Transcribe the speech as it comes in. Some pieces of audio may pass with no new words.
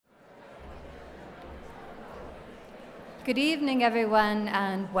Good evening, everyone,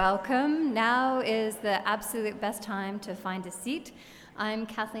 and welcome. Now is the absolute best time to find a seat. I'm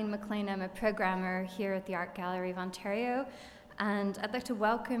Kathleen McLean. I'm a programmer here at the Art Gallery of Ontario, and I'd like to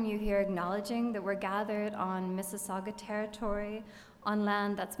welcome you here, acknowledging that we're gathered on Mississauga territory, on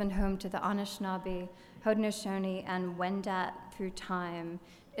land that's been home to the Anishinaabe, Haudenosaunee, and Wendat through time.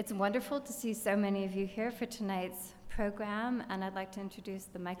 It's wonderful to see so many of you here for tonight's program, and I'd like to introduce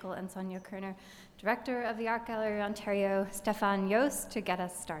the Michael and Sonia Kerner, Director of the Art Gallery of Ontario, Stefan Jost, to get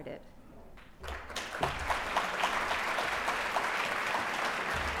us started.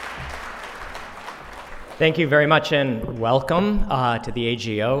 Thank you very much and welcome to the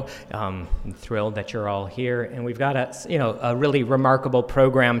AGO. I'm thrilled that you're all here, and we've got a really remarkable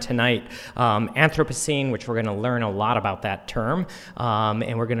program tonight, Anthropocene, which we're going to learn a lot about that term,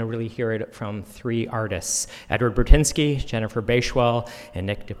 and we're going to really hear it from three artists: Edward Burtynsky, Jennifer Bechwell, and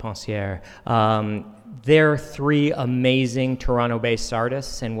Nick Depensière. They're three amazing Toronto-based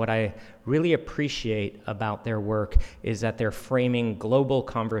artists, and what I really appreciate about their work is that they're framing global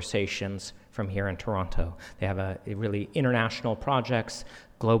conversations from here in Toronto. They have a really international projects,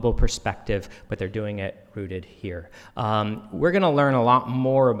 global perspective, but they're doing it rooted here. We're going to learn a lot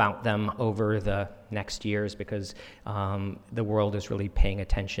more about them over the next years because the world is really paying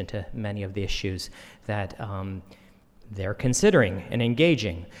attention to many of the issues that they're considering and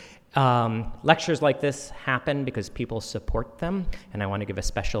engaging. Lectures like this happen because people support them, and I want to give a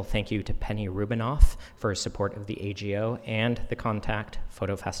special thank you to Penny Rubinoff for her support of the AGO and the Contact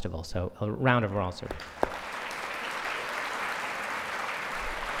Photo Festival. So a round of applause.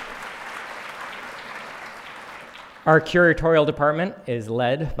 Our curatorial department is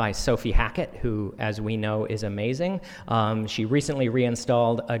led by Sophie Hackett, who, as we know, is amazing. She recently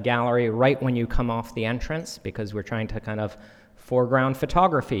reinstalled a gallery right when you come off the entrance because we're trying to kind of foreground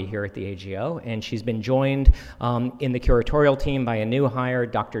photography here at the AGO, and she's been joined in the curatorial team by a new hire,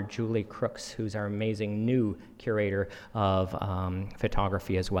 Dr. Julie Crooks, who's our amazing new curator of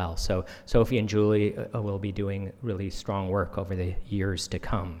photography as well. So Sophie and Julie will be doing really strong work over the years to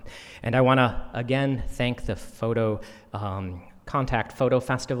come. And I want to, again, thank the Contact Photo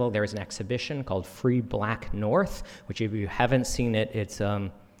Festival. There's an exhibition called Free Black North, which if you haven't seen it, it's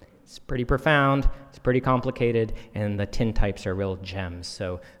pretty profound, it's pretty complicated, and the tintypes are real gems.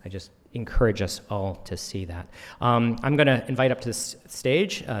 So I just encourage us all to see that. I'm going to invite up to the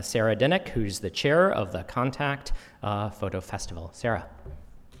stage Sarah Dinnick, who's the chair of the Contact Photo Festival. Sarah.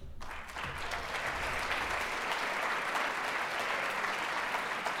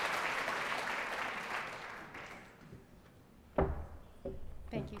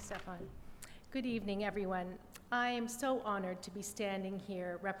 Thank you, Stefan. Good evening, everyone. I am so honored to be standing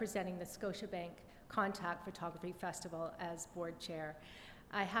here representing the Scotiabank Contact Photography Festival as board chair.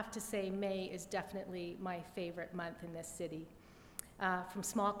 I have to say May is definitely my favorite month in this city. From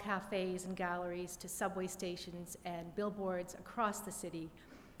small cafes and galleries to subway stations and billboards across the city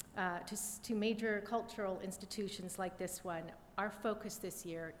to major cultural institutions like this one, our focus this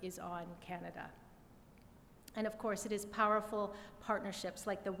year is on Canada. And of course, it is powerful partnerships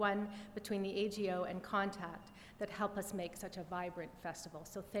like the one between the AGO and Contact that help us make such a vibrant festival.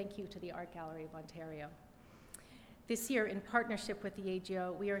 So thank you to the Art Gallery of Ontario. This year, in partnership with the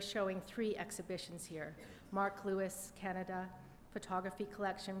AGO, we are showing three exhibitions here: Mark Lewis, Canada, Photography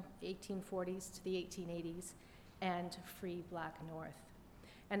Collection, 1840s to the 1880s, and Free Black North.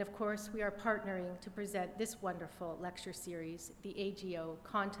 And of course, we are partnering to present this wonderful lecture series, the AGO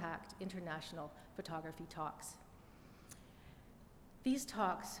Contact International Photography Talks. These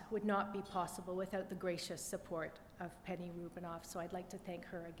talks would not be possible without the gracious support of Penny Rubinoff, so I'd like to thank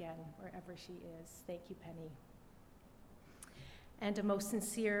her again, wherever she is. Thank you, Penny. And a most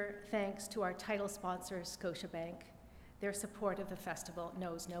sincere thanks to our title sponsor, Scotiabank. Their support of the festival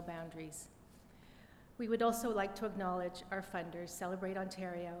knows no boundaries. We would also like to acknowledge our funders, Celebrate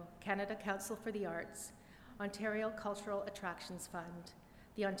Ontario, Canada Council for the Arts, Ontario Cultural Attractions Fund,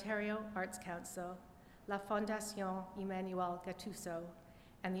 the Ontario Arts Council, La Fondation Emmanuel Gattuso,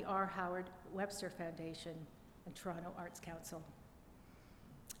 and the R. Howard Webster Foundation and Toronto Arts Council.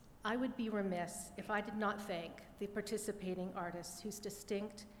 I would be remiss if I did not thank the participating artists whose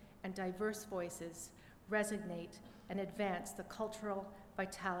distinct and diverse voices resonate and advance the cultural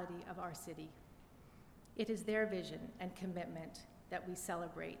vitality of our city. It is their vision and commitment that we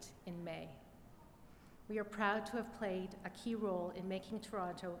celebrate in May. We are proud to have played a key role in making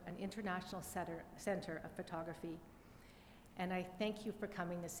Toronto an international center of photography. And I thank you for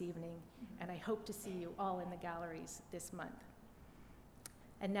coming this evening, and I hope to see you all in the galleries this month.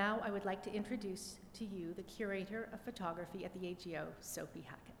 And now I would like to introduce to you the Curator of Photography at the AGO, Sophie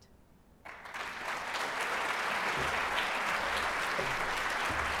Hackett.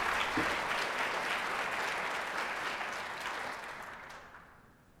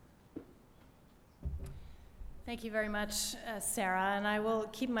 Thank you very much, Sarah, and I will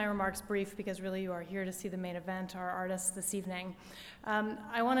keep my remarks brief because really you are here to see the main event, our artists this evening.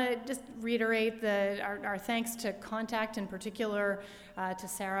 I want to just reiterate our thanks to Contact in particular, to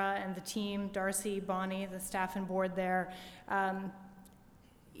Sarah and the team, Darcy, Bonnie, the staff and board there.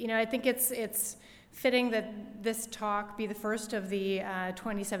 I think it's fitting that this talk be the first of the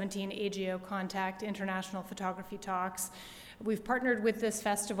 2017 AGO Contact International Photography Talks. We've partnered with this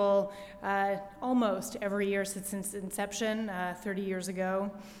festival almost every year since its inception 30 years ago.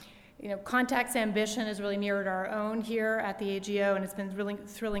 Contact's ambition has really mirrored our own here at the AGO, and it's been really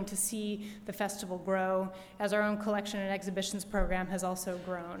thrilling to see the festival grow as our own collection and exhibitions program has also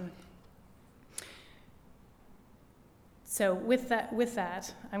grown. So with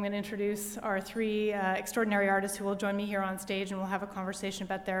that, I'm going to introduce our three extraordinary artists who will join me here on stage, and we'll have a conversation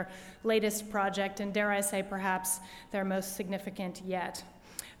about their latest project, and dare I say, perhaps their most significant yet.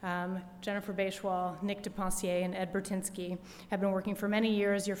 Jennifer Beichwal, Nick Depensier, and Ed Bertinsky have been working for many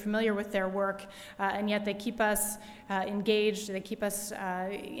years. You're familiar with their work, and yet they keep us engaged, they keep us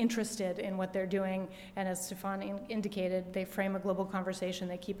interested in what they're doing, and as Stefan indicated, they frame a global conversation.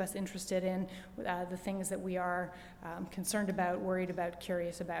 They keep us interested in the things that we are concerned about, worried about,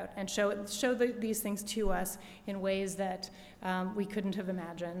 curious about, and show these things to us in ways that we couldn't have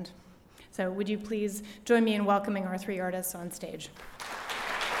imagined. So would you please join me in welcoming our three artists on stage.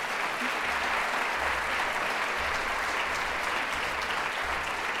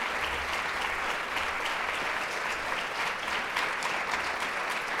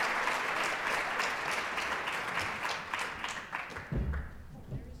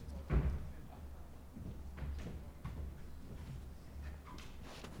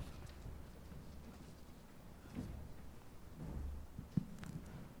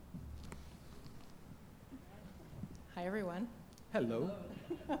 Hi, everyone. Hello.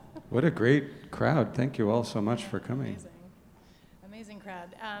 What a great crowd. Thank you all so much for coming. Amazing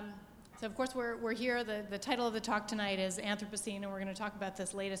crowd. So of course we're here. The title of the talk tonight is Anthropocene, and we're going to talk about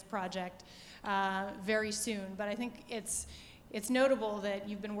this latest project very soon. But I think it's notable that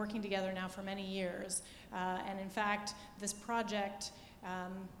you've been working together now for many years. And in fact, this project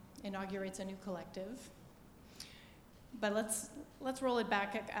inaugurates a new collective. But let's roll it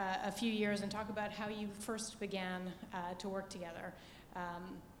back a few years and talk about how you first began to work together.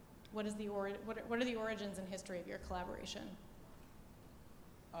 What are the origins and history of your collaboration?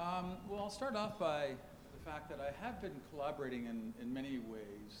 Well, I'll start off by the fact that I have been collaborating in many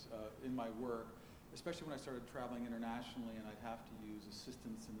ways in my work, especially when I started traveling internationally and I'd have to use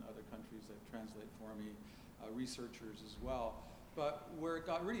assistants in other countries that translate for me, researchers as well. But where it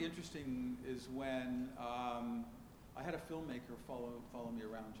got really interesting is when I had a filmmaker follow me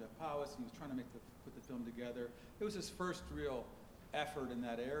around, Jeff Powis, and he was trying to put the film together. It was his first real effort in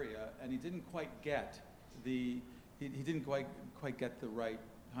that area, and he didn't quite get the right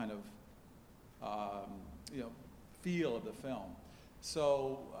kind of feel of the film.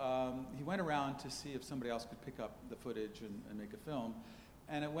 So he went around to see if somebody else could pick up the footage and make a film,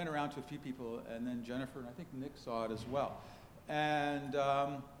 and it went around to a few people, and then Jennifer and I think Nick saw it as well, and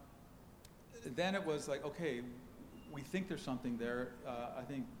then it was like, okay, we think there's something there. I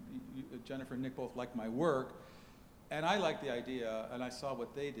think Jennifer and Nick both like my work, and I liked the idea, and I saw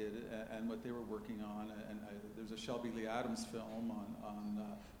what they did and what they were working on. And there's a Shelby Lee Adams film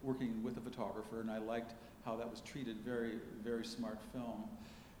on working with a photographer, and I liked how that was treated. Very, very smart film.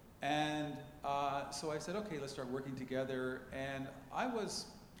 And so I said, okay, let's start working together. And I was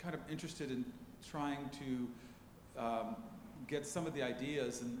kind of interested in trying to get some of the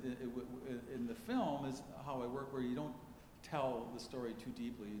ideas in the film is how I work, where you don't tell the story too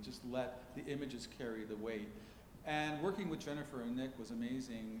deeply. You just let the images carry the weight. And working with Jennifer and Nick was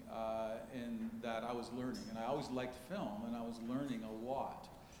amazing in that I was learning. And I always liked film, and I was learning a lot.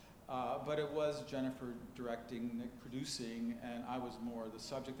 But it was Jennifer directing, Nick producing, and I was more the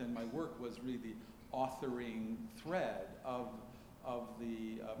subject. And my work was really the authoring thread of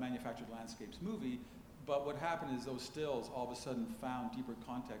the Manufactured Landscapes movie. But what happened is those stills all of a sudden found deeper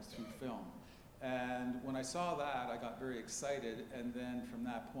context through film. And when I saw that, I got very excited. And then from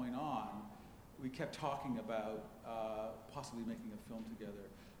that point on, we kept talking about possibly making a film together.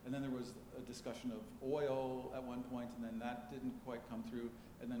 And then there was a discussion of oil at one point, and then that didn't quite come through.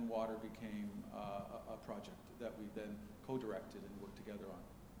 And then water became a project that we then co-directed and worked together on.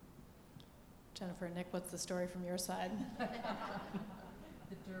 Jennifer and Nick, what's the story from your side?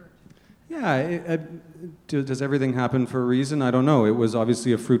 The dirt. Yeah, does everything happen for a reason? I don't know. It was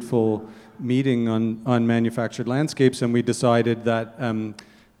obviously a fruitful meeting on Manufactured Landscapes, and we decided that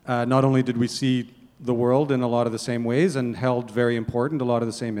not only did we see the world in a lot of the same ways and held very important a lot of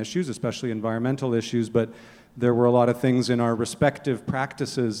the same issues, especially environmental issues, but there were a lot of things in our respective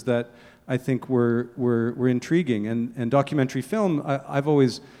practices that I think were intriguing. And documentary film, I've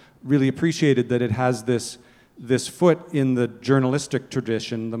always really appreciated that it has this foot in the journalistic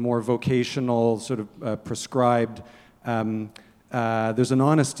tradition, the more vocational, sort of prescribed. There's an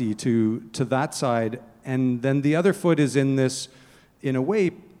honesty to that side. And then the other foot is in this, in a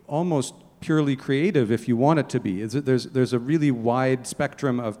way, almost purely creative, if you want it to be. There's a really wide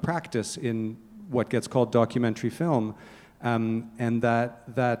spectrum of practice in what gets called documentary film, and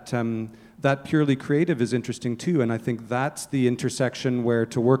that purely creative is interesting too. And I think that's the intersection where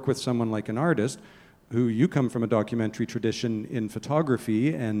to work with someone like an artist, who you come from a documentary tradition in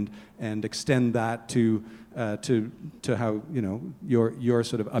photography, and extend that to how, you know, your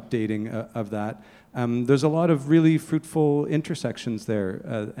sort of updating of that. There's a lot of really fruitful intersections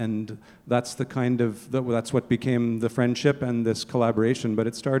there, and that's the kind of that's what became the friendship and this collaboration. But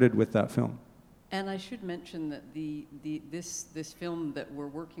it started with that film. And I should mention that this film that we're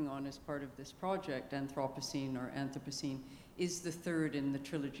working on as part of this project, Anthropocene, is the third in the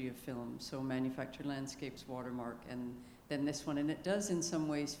trilogy of films. So Manufactured Landscapes, Watermark, and then this one. And it does in some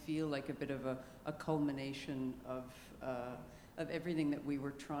ways feel like a bit of a culmination of everything that we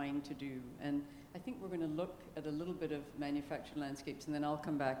were trying to do. And I think we're going to look at a little bit of Manufactured Landscapes, and then I'll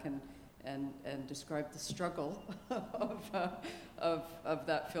come back and describe the struggle of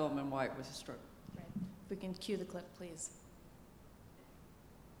that film and why it was a struggle. Right. We can cue the clip, please.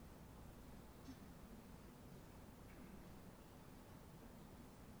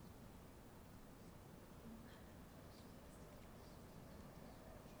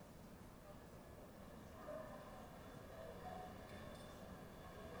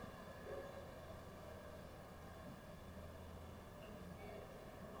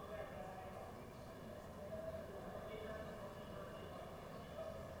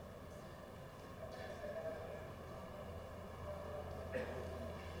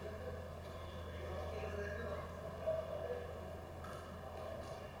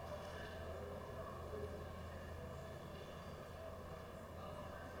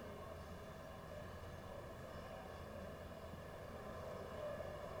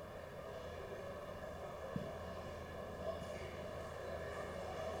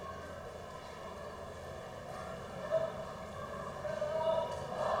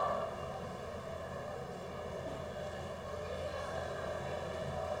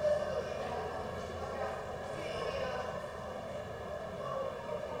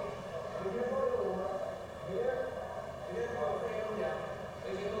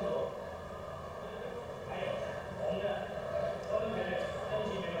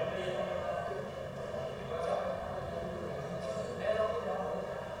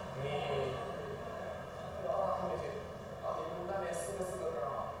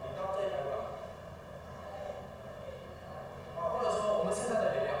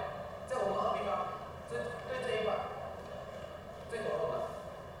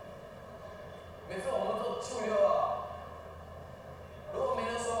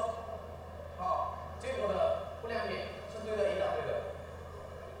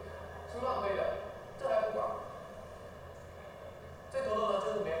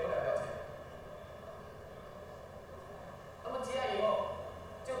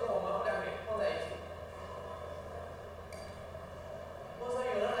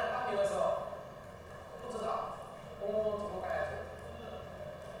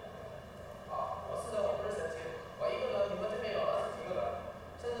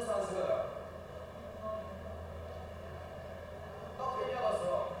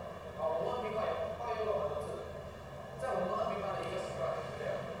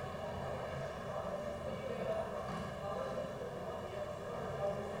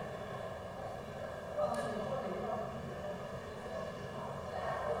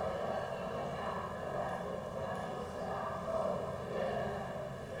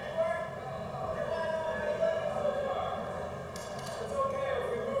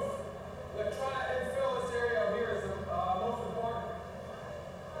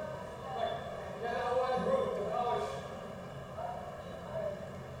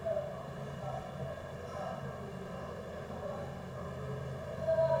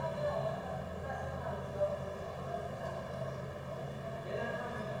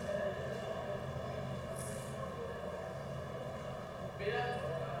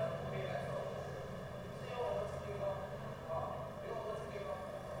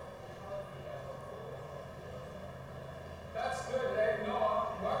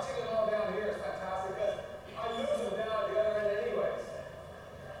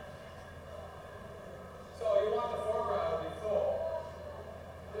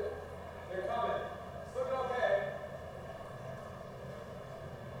 They're coming. It's looking okay.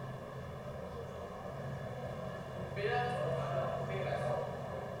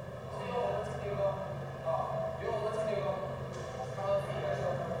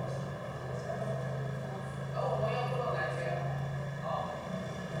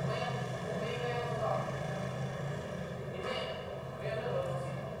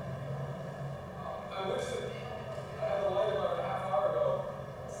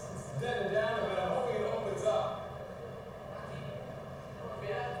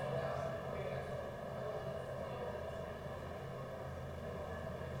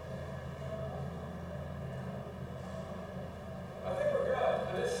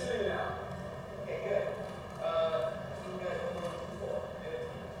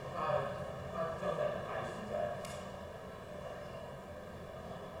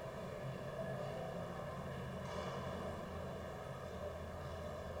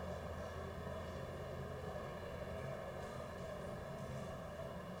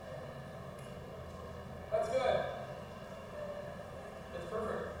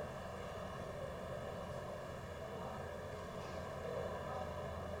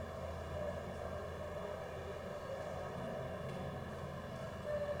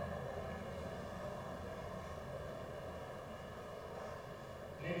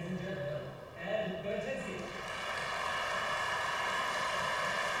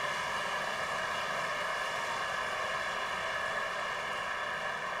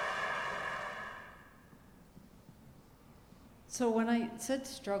 So when I said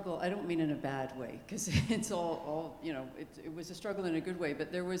struggle, I don't mean in a bad way, because it's all it was a struggle in a good way.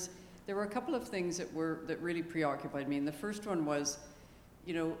 But there were a couple of things that really preoccupied me. And the first one was,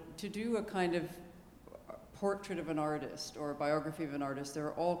 to do a kind of portrait of an artist or a biography of an artist, there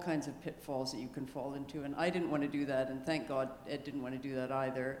are all kinds of pitfalls that you can fall into. And I didn't want to do that, and thank God Ed didn't want to do that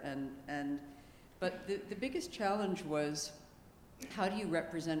either. But the biggest challenge was, how do you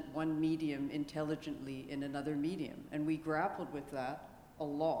represent one medium intelligently in another medium? And we grappled with that a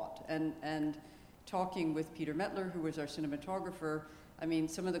lot. And talking with Peter Mettler, who was our cinematographer, I mean,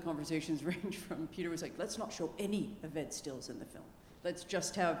 some of the conversations range from Peter was like, let's not show any of Ed's stills in the film. Let's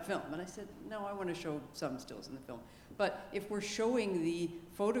just have film. And I said, no, I want to show some stills in the film. But if we're showing the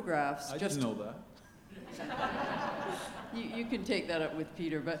photographs... I didn't know that. You can take that up with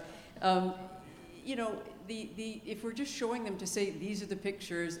Peter. But, if we're just showing them to say, these are the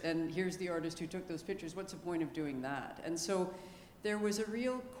pictures and here's the artist who took those pictures, what's the point of doing that? And so there was a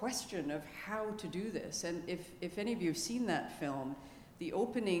real question of how to do this. And if any of you have seen that film, the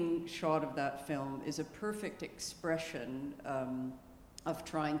opening shot of that film is a perfect expression of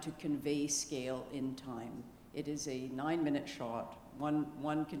trying to convey scale in time. It is a 9-minute shot,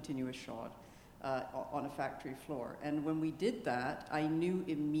 one continuous shot, on a factory floor. And when we did that, I knew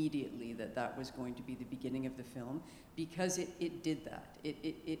immediately that was going to be the beginning of the film, because it did that.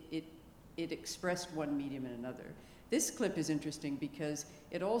 It expressed one medium in another. This clip is interesting because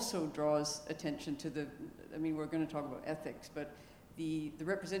it also draws attention to we're going to talk about ethics, but the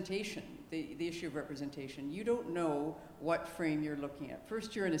representation, the issue of representation. You don't know what frame you're looking at.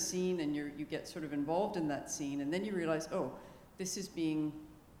 First you're in a scene and you get sort of involved in that scene, and then you realize, oh, this is being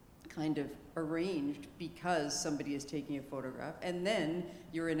kind of arranged because somebody is taking a photograph, and then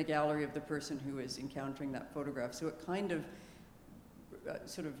you're in a gallery of the person who is encountering that photograph. So it kind of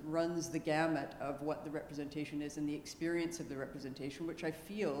sort of runs the gamut of what the representation is and the experience of the representation, which I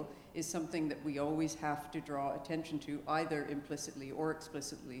feel is something that we always have to draw attention to, either implicitly or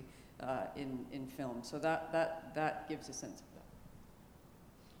explicitly in film. So that gives a sense of that.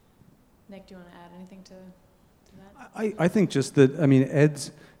 Nick, do you want to add anything to that? I think just that,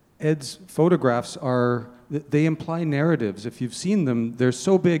 Ed's photographs they imply narratives. If you've seen them, they're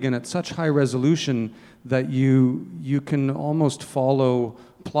so big and at such high resolution that you can almost follow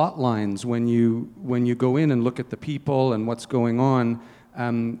plot lines when you go in and look at the people and what's going on.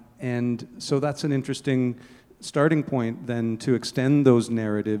 And so that's an interesting starting point then to extend those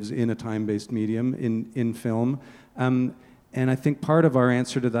narratives in a time-based medium, in film. And I think part of our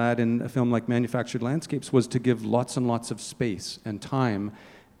answer to that in a film like Manufactured Landscapes was to give lots and lots of space and time,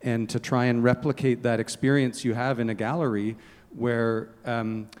 and to try and replicate that experience you have in a gallery where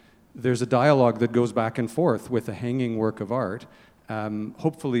there's a dialogue that goes back and forth with a hanging work of art.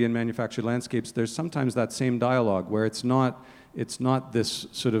 Hopefully in Manufactured Landscapes, there's sometimes that same dialogue where it's not this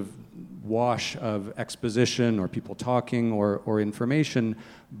sort of wash of exposition or people talking or information,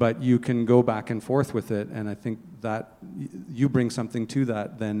 but you can go back and forth with it. And I think that you bring something to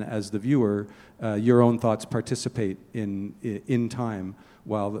that then as the viewer. Your own thoughts participate in time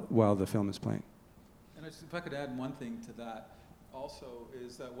while the film is playing. And if I could add one thing to that also,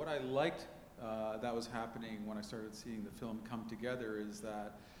 is that what I liked that was happening when I started seeing the film come together is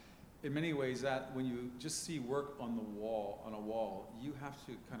that in many ways that when you just see work on a wall, you have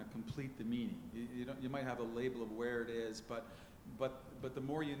to kind of complete the meaning. You might have a label of where it is, but the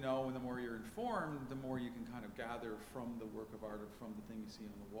more you know and the more you're informed, the more you can kind of gather from the work of art or from the thing you see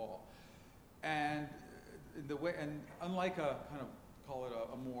on the wall. And unlike a kind of, call it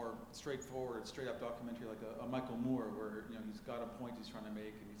a more straightforward, straight-up documentary like a Michael Moore, where he's got a point he's trying to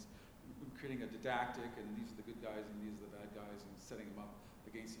make and he's creating a didactic, and these are the good guys and these are the bad guys, and setting them up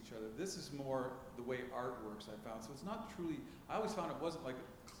against each other. This is more the way art works, I found. So it's not truly, I always found it wasn't like a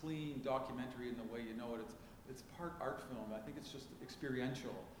clean documentary in the way you know it. It's part art film. I think it's just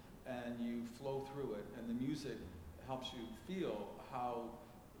experiential, and you flow through it, and the music helps you feel how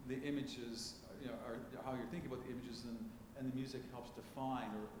the images, are how you're thinking about the images, and the music helps define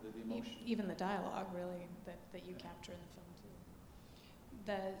the emotion. Even the dialogue, really, that you capture in the film, too.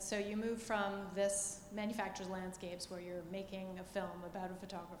 So you move from this Manufactured Landscapes, where you're making a film about a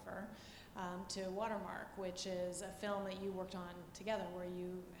photographer, to Watermark, which is a film that you worked on together, where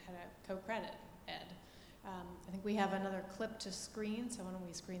you had a co-credit, Ed. I think we have another clip to screen, so why don't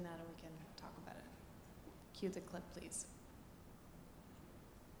we screen that and we can talk about it. Cue the clip, please.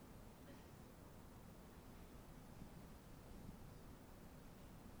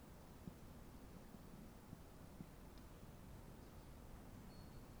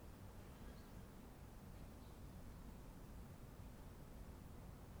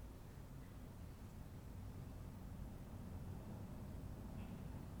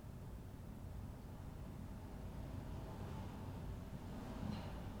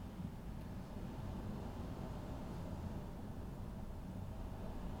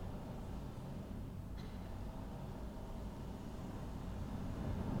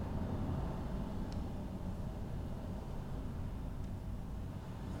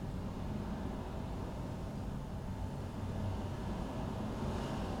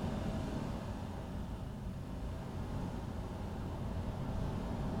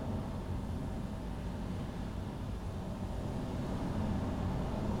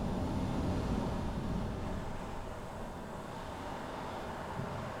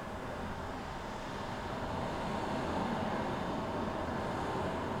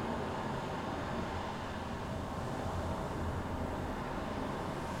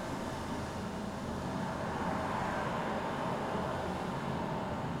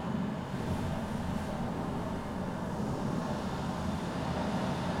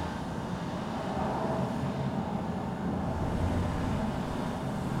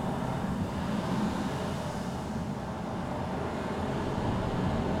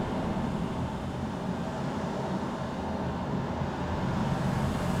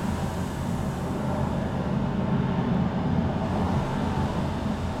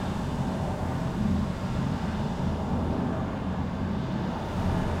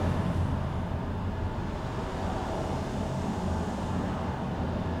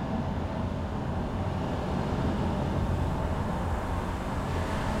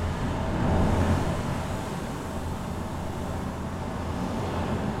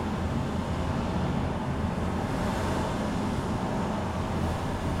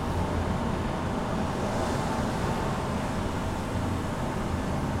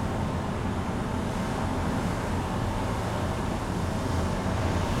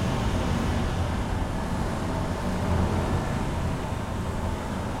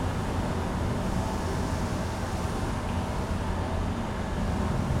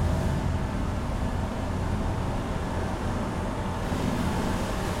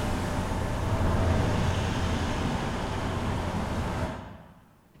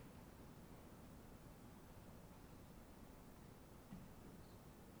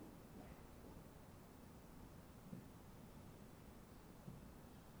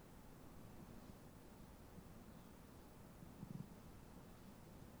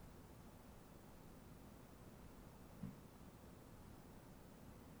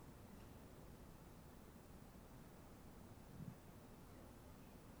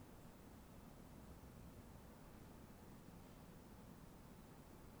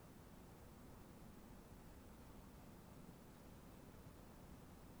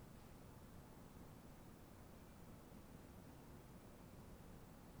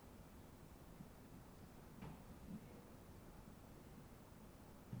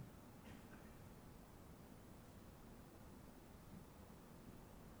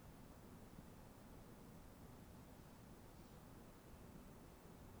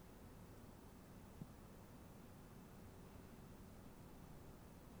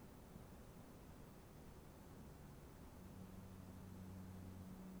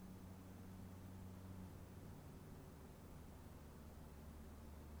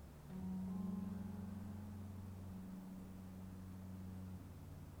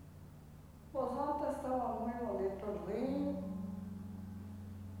 estos ríos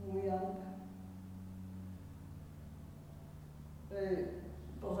muy antes.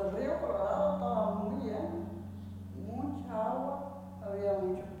 Pues el río Colorado estaba muy lleno, mucha agua, había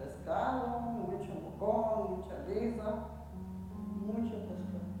mucho pescado, mucho mocón, mucha lisa, mucho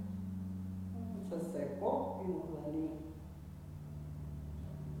pescado. Se secó y nos venía.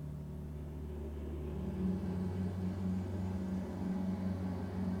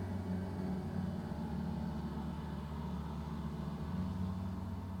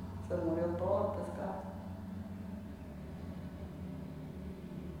 Se murió todo el pescado.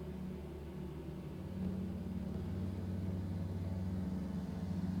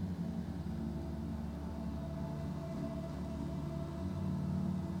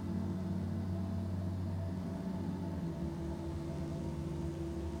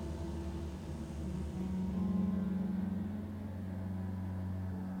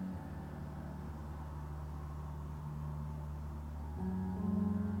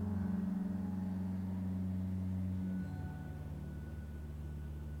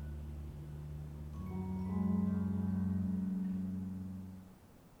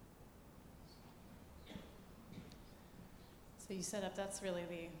 So you set up, that's really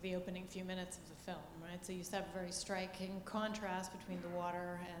the opening few minutes of the film, right? So you set up a very striking contrast between the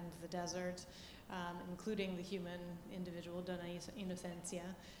water and the desert, including the human individual, Dona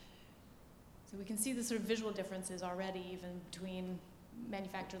Inocencia. So we can see the sort of visual differences already even between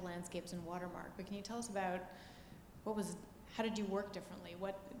manufactured landscapes and Watermark. But can you tell us about how did you work differently?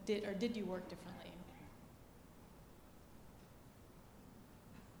 Did you work differently?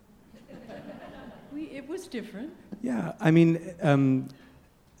 It was different. Yeah, I mean,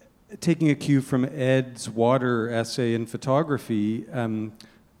 taking a cue from Ed's water essay in photography, and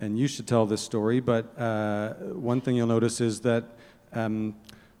you should tell this story, but one thing you'll notice is that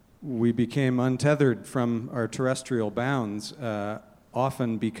we became untethered from our terrestrial bounds,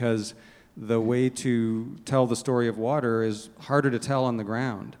 often because the way to tell the story of water is harder to tell on the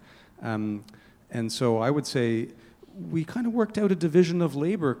ground. And so I would say we kind of worked out a division of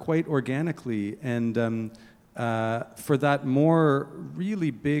labor quite organically, and for that more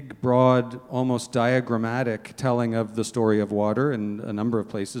really big, broad, almost diagrammatic telling of the story of water in a number of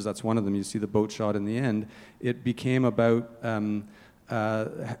places, that's one of them, you see the boat shot in the end, it became about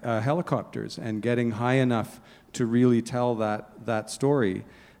helicopters and getting high enough to really tell that story.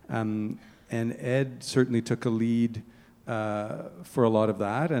 And Ed certainly took a lead for a lot of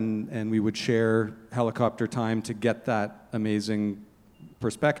that, and we would share helicopter time to get that amazing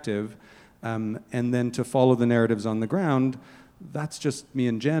perspective. And then to follow the narratives on the ground, that's just me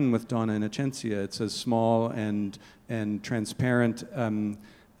and Jen with Dona Inocencia. It's as small and transparent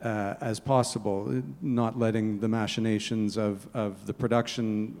as possible, not letting the machinations of the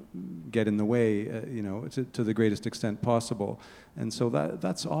production get in the way, to the greatest extent possible. And so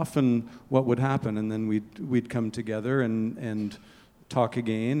that's often what would happen, and then we'd come together and talk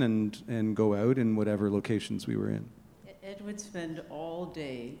again and go out in whatever locations we were in. Ed would spend all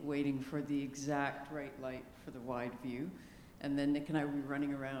day waiting for the exact right light for the wide view, and then Nick and I would be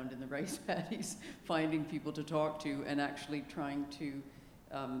running around in the rice paddies finding people to talk to and actually trying to,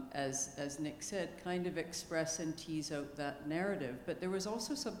 as Nick said, kind of express and tease out that narrative. But there was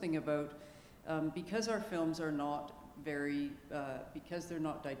also something about, because our films are not because they're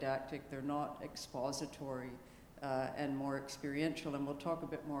not didactic, they're not expository, and more experiential, and we'll talk a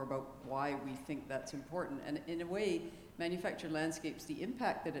bit more about why we think that's important. And in a way, Manufactured Landscapes, the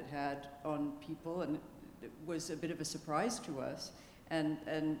impact that it had on people, and it was a bit of a surprise to us, and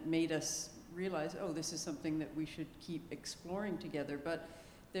made us realize, oh, this is something that we should keep exploring together. But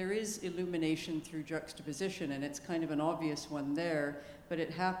there is illumination through juxtaposition, and it's kind of an obvious one there, but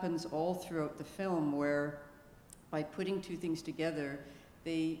it happens all throughout the film where, by putting two things together,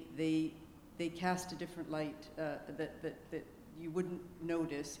 they cast a different light that you wouldn't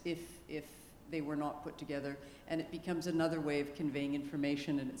notice if they were not put together, and it becomes another way of conveying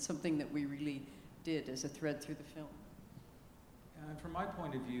information, and it's something that we really did as a thread through the film. And from my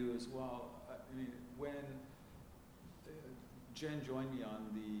point of view as well, I mean, when Jen joined me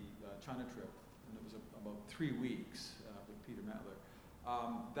on the China trip, and it was about 3 weeks with Peter Mettler,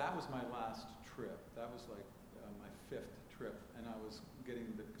 that was my last trip. That was like my 5th trip, and I was getting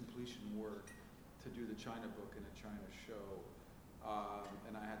the completion work to do the China book in a China show,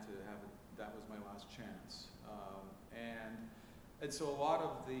 and I had to have it. That was my last chance, and so a lot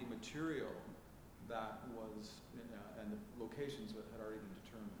of the material that was and the locations that had already been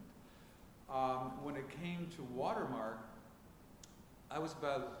determined. When it came to Watermark, I was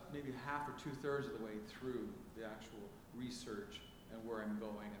about maybe half or 2/3 of the way through the actual research and where I'm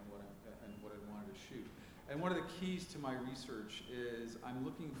going and what I wanted to shoot. And one of the keys to my research is I'm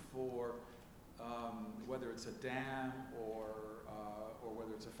looking for, whether it's a dam or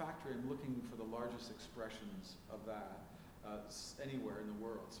whether it's a factory, I'm looking for the largest expressions of that anywhere in the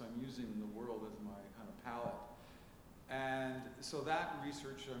world. So I'm using the world as my kind of palette. And so that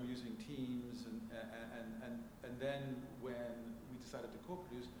research, I'm using teams, and then when we decided to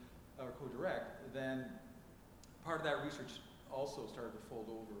co-produce or co-direct, then part of that research also started to fold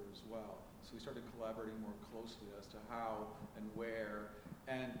over as well. So we started collaborating more closely as to how and where,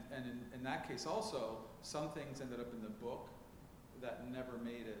 and in that case also, some things ended up in the book that never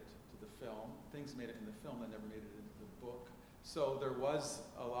made it to the film. Things made it in the film that never made it into the book. So there was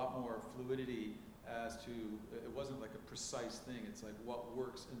a lot more fluidity as to, it wasn't like a precise thing, it's like what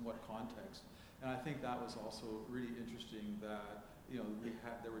works in what context. And I think that was also really interesting that, you know,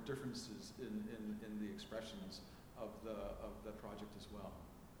 there were differences in the expressions of the project as well.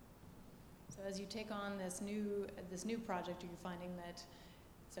 So as you take on this new project, you're finding that,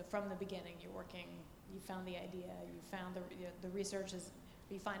 so from the beginning, you found the idea, you found the research are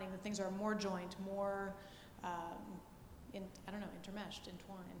you finding that things are more joint, more, intermeshed,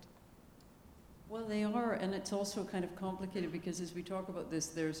 entwined? Well, they are, and it's also kind of complicated because as we talk about this,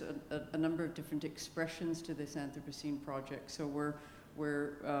 there's a number of different expressions to this Anthropocene project. So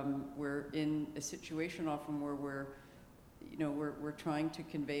we're in a situation often where we're trying to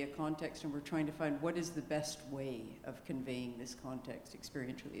convey a context, and we're trying to find what is the best way of conveying this context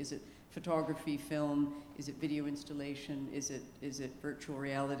experientially. Is it photography, film? Is it video installation? Is it virtual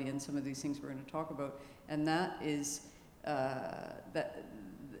reality? And some of these things we're going to talk about. And that is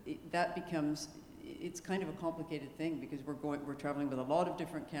that becomes, it's kind of a complicated thing because we're traveling with a lot of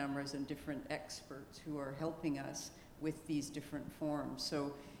different cameras and different experts who are helping us with these different forms.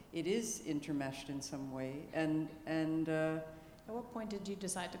 So it is intermeshed in some way. And at what point did you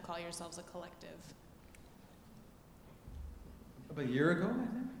decide to call yourselves a collective? About a year ago,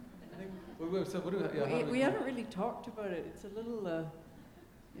 I think. We haven't really talked about it. It's a little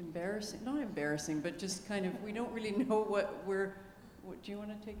embarrassing. Not embarrassing, but just kind of, we don't really know what do you want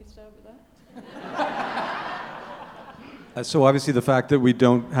to take a stab at that? So obviously the fact that we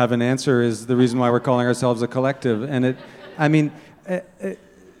don't have an answer is the reason why we're calling ourselves a collective. And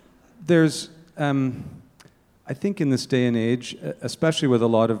there's, I think in this day and age, especially with a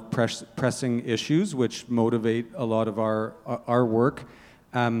lot of pressing issues which motivate a lot of our work,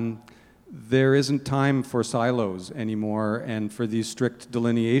 there isn't time for silos anymore and for these strict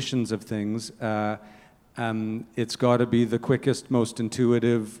delineations of things. It's got to be the quickest, most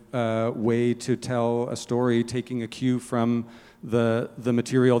intuitive way to tell a story, taking a cue from the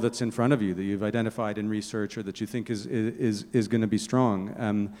material that's in front of you that you've identified in research or that you think is going to be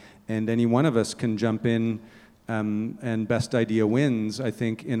strong. And any one of us can jump in, and best idea wins, I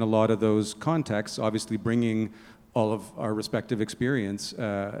think, in a lot of those contexts, obviously bringing all of our respective experience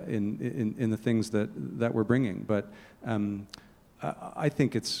in the things that we're bringing. But I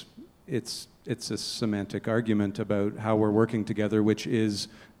think it's a semantic argument about how we're working together, which is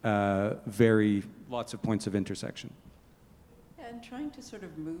lots of points of intersection. And trying to sort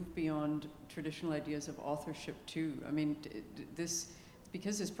of move beyond traditional ideas of authorship too. I mean,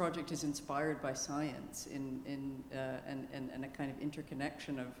 because this project is inspired by science and a kind of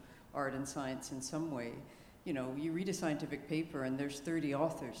interconnection of art and science in some way. You know, you read a scientific paper and there's 30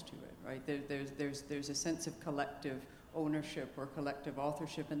 authors to it, right? There's a sense of collective ownership or collective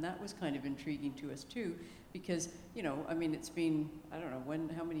authorship, and that was kind of intriguing to us too, because, you know, I mean, it's been, I don't know,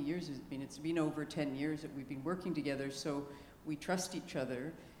 how many years has it been? It's been over 10 years that we've been working together, so we trust each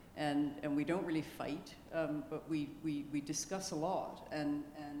other, and we don't really fight, but we discuss a lot, and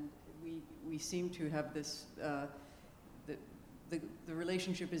we seem to have this, the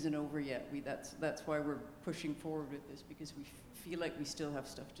relationship isn't over yet. That's why we're pushing forward with this, because we feel like we still have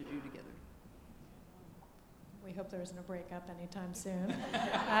stuff to do together. We hope there isn't a breakup anytime soon.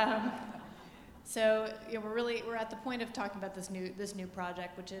 So yeah, we're at the point of talking about this new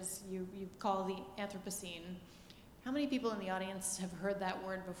project, which is you call the Anthropocene. How many people in the audience have heard that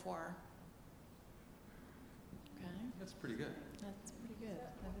word before? Okay. That's pretty good. That's pretty good.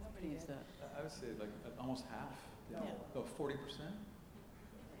 That is pretty good. I would say like almost half. Yeah. Oh, 40%?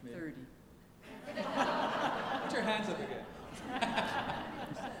 30. Put your hands up again.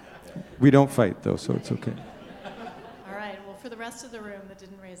 We don't fight though, so it's okay. All right. Well, for the rest of the room that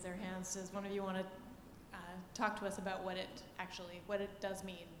didn't raise their hands, does one of you want to talk to us about what it does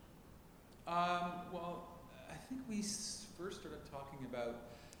mean? Well, I think we first started talking about.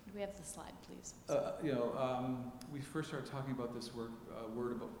 We have the slide, please. We first started talking about this word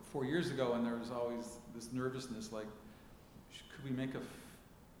about 4 years ago, and there was always this nervousness, like, could we make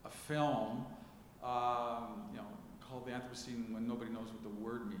a film called the Anthropocene when nobody knows what the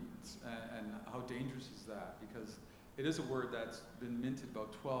word means. And how dangerous is that? Because it is a word that's been minted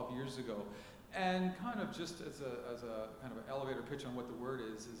about 12 years ago. And kind of just as a kind of an elevator pitch on what the word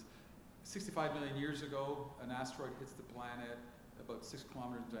is 65 million years ago, an asteroid hits the planet about 6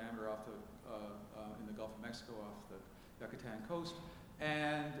 kilometers in diameter off in the Gulf of Mexico, off the Yucatan coast,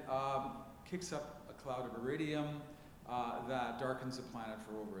 and kicks up a cloud of iridium that darkens the planet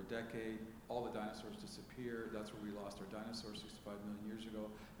for over a decade. All the dinosaurs disappear. That's where we lost our dinosaurs 65 million years ago.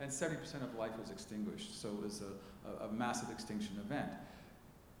 And 70% of life was extinguished. So it was a massive extinction event.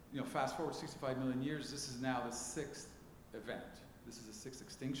 Fast forward 65 million years, this is now the 6th event. This is the 6th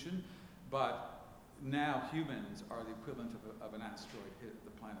extinction, but now humans are the equivalent of an asteroid hit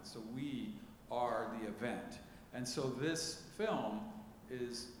the planet. So we are the event. And so this film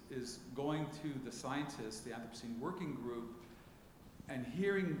is going to the scientists, the Anthropocene Working Group, and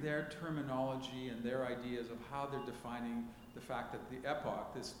hearing their terminology and their ideas of how they're defining the fact that the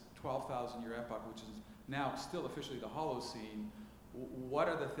epoch, this 12,000-year epoch, which is now still officially the Holocene, what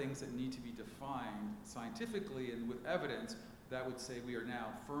are the things that need to be defined scientifically and with evidence that would say we are now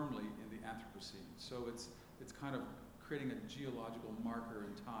firmly in the Anthropocene. So it's kind of creating a geological marker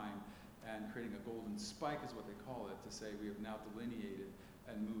in time and creating a golden spike is what they call it, to say we have now delineated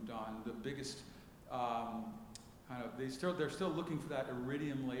and moved on. The biggest they're still looking for that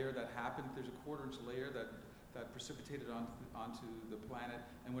iridium layer that happened. There's a quarter-inch layer that precipitated onto the planet,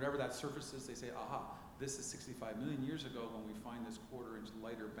 and whatever that surface is, they say, aha, this is 65 million years ago when we find this quarter-inch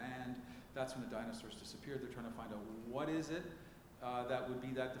lighter band. That's when the dinosaurs disappeared. They're trying to find out what is it that would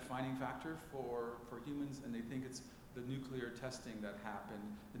be that defining factor for humans, and they think it's the nuclear testing that happened.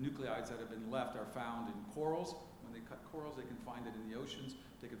 The nuclides that have been left are found in corals. When they cut corals, they can find it in the oceans.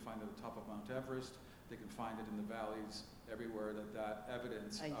 They can find it at the top of Mount Everest. They can find it in the valleys everywhere. That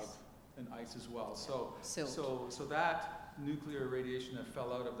evidence ice. Of and ice as well. So Silt. that nuclear radiation that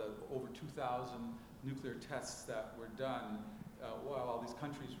fell out of the over 2,000 nuclear tests that were done while all these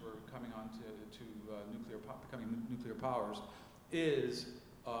countries were coming on to becoming nuclear powers is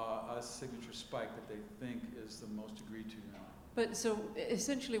a signature spike that they think is the most agreed to now. But so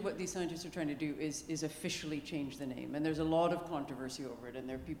essentially what these scientists are trying to do is officially change the name. And there's a lot of controversy over it, and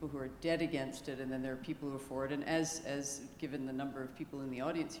there are people who are dead against it, and then there are people who are for it. And as given the number of people in the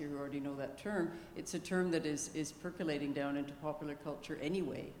audience here who already know that term, it's a term that is percolating down into popular culture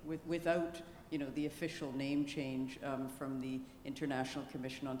anyway, without the official name change from the International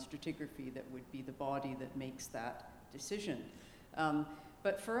Commission on Stratigraphy that would be the body that makes that decision.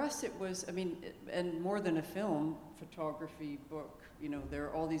 But for us, it was, and more than a film, photography, book, there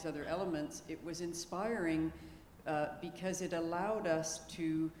are all these other elements. It was inspiring because it allowed us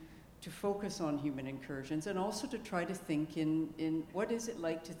to focus on human incursions and also to try to think in what is it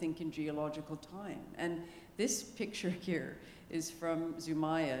like to think in geological time. And this picture here is from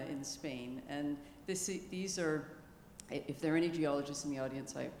Zumaya in Spain. And these are, if there are any geologists in the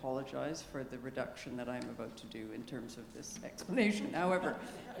audience, I apologize for the reduction that I'm about to do in terms of this explanation. However,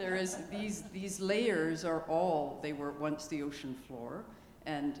 there is these layers they were once the ocean floor,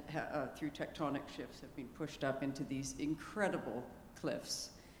 and through tectonic shifts have been pushed up into these incredible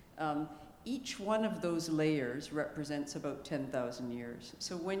cliffs. Each one of those layers represents about 10,000 years.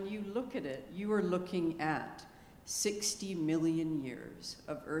 So when you look at it, you are looking at 60 million years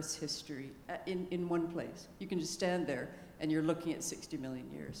of Earth's history in one place. You can just stand there and you're looking at 60 million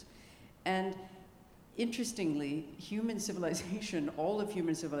years. And interestingly, human civilization, all of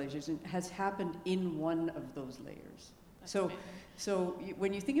human civilization, has happened in one of those layers. So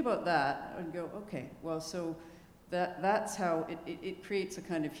when you think about that and go, okay, well, so that's how it creates a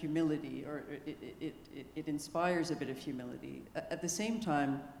kind of humility, or it inspires a bit of humility. At the same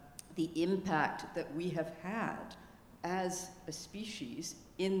time, the impact that we have had as a species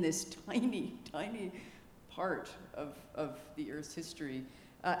in this tiny, tiny part of the Earth's history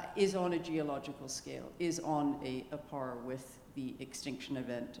is on a geological scale, is on a par with the extinction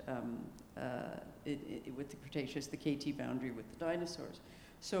event with the Cretaceous, the KT boundary with the dinosaurs.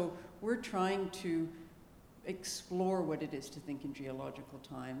 So we're trying to explore what it is to think in geological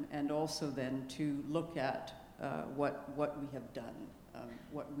time, and also then to look at what we have done.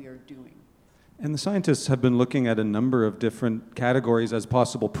 What we are doing. And the scientists have been looking at a number of different categories as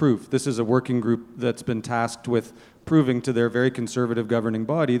possible proof. This is a working group that's been tasked with proving to their very conservative governing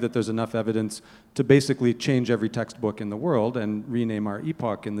body that there's enough evidence to basically change every textbook in the world and rename our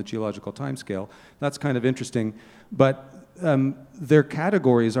epoch in the geological timescale. That's kind of interesting. But their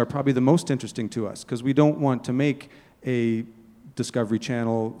categories are probably the most interesting to us, because we don't want to make a Discovery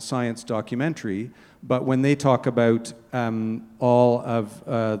Channel science documentary. But when they talk about all of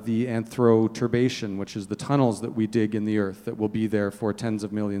the anthroturbation, which is the tunnels that we dig in the earth that will be there for tens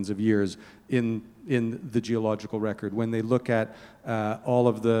of millions of years in the geological record, when they look at all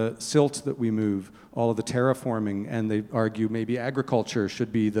of the silt that we move, all of the terraforming, and they argue maybe agriculture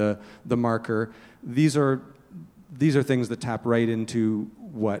should be the marker, these are things that tap right into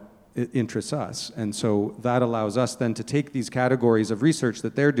what interests us. And so that allows us then to take these categories of research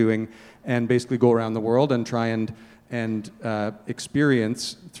that they're doing and basically go around the world and try and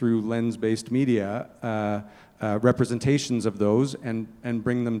experience through lens-based media representations of those and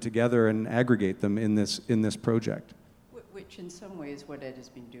bring them together and aggregate them in this project. Which in some ways what Ed has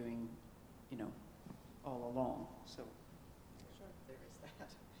been doing, all along. So sure, there is that.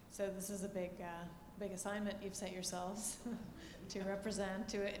 So this is a big assignment you've set yourselves to represent,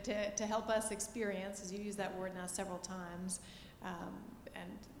 to help us experience, as you use that word now several times,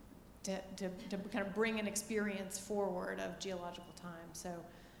 and to kind of bring an experience forward of geological time. So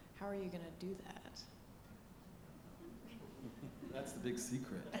how are you going to do that? That's the big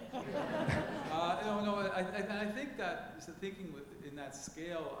secret. I think that thinking in that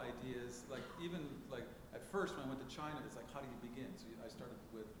scale idea is like, even like at first when I went to China, it's like, how do you begin? So I started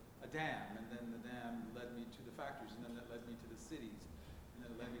with a dam, and then the dam led me to the factories, and then that led me to the cities, and then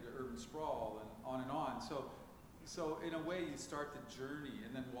it led me to urban sprawl, and on and on. So in a way, you start the journey,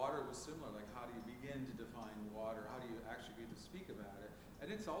 and then water was similar. Like, how do you begin to define water? How do you actually get to speak about it? And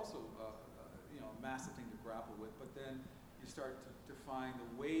it's also a massive thing to grapple with. But then you start to define the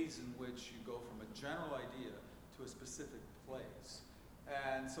ways in which you go from a general idea to a specific place.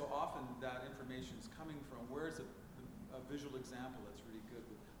 And so often that information is coming from where's a visual example that's really good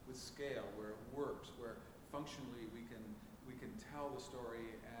with scale, where it works, where functionally we can tell the story,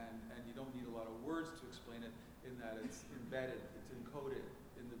 and you don't need a lot of words to explain it, in that it's embedded, it's encoded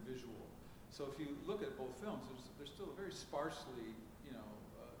in the visual. So if you look at both films, they're still very sparsely,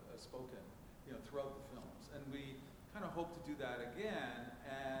 spoken, throughout the films, and we kind of hope to do that again.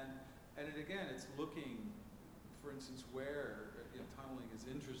 And again, it's looking, for instance, where tunneling is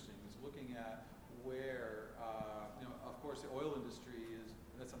interesting. It's looking at where, of course, the oil industry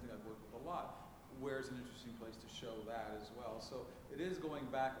that's something I've worked with a lot. Where's an interesting place to show that as well? So it is going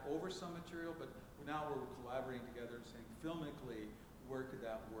back over some material, but now we're collaborating together and saying, filmically, where could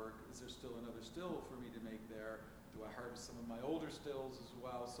that work? Is there still another still for me to make there? Do I harvest some of my older stills as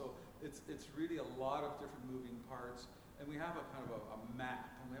well? So it's really a lot of different moving parts, and we have a kind of a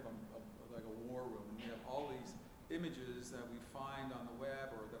map, and we have like a war room, and we have all these images that we find on the web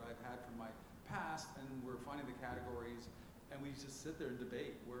or that I've had from my past, and we're finding the categories, and we just sit there and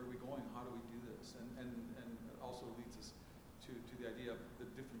debate, where are we going, how do we do this, and it also leads us to the idea of the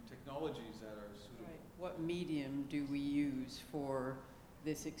different technologies that are suitable. Right. What medium do we use for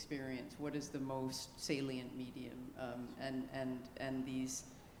this experience? What is the most salient medium? And these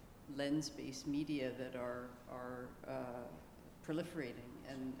lens-based media that are proliferating,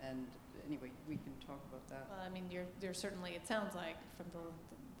 and anyway, we can talk about that. Well, I mean, you're certainly, it sounds like from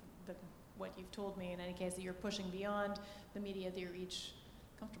the what you've told me in any case, that you're pushing beyond the media that you're each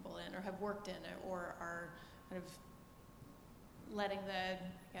comfortable in or have worked in, or are kind of letting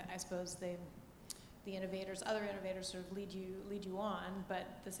I suppose the innovators, other innovators sort of lead you on, but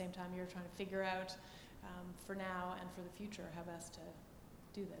at the same time you're trying to figure out for now and for the future how best to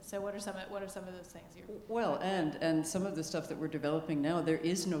do this. So what are some of those things you're well, and some of the stuff that we're developing now, there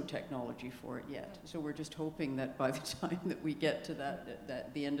is no technology for it yet. So we're just hoping that by the time that we get to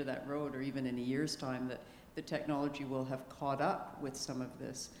that the end of that road, or even in a year's time, that the technology will have caught up with some of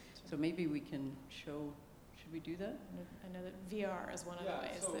this. So maybe we can show. Should we do that? I know that VR is one of the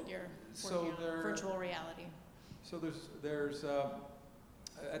ways that you're working on virtual reality. So there's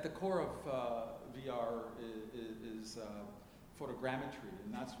at the core of VR is photogrammetry,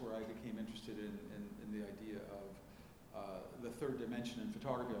 and that's where I became interested in the idea of the third dimension in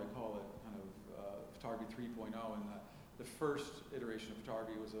photography. I call it kind of photography 3.0, and the first iteration of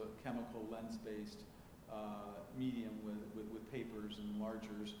photography was a chemical lens-based medium with papers and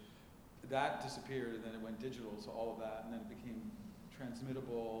enlargers. That disappeared, and then it went digital, so all of that, and then it became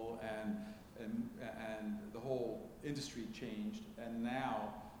transmittable, and the whole industry changed. And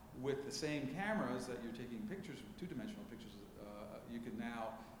now, with the same cameras that you're taking pictures, two-dimensional pictures, you can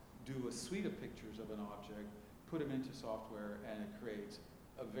now do a suite of pictures of an object, put them into software, and it creates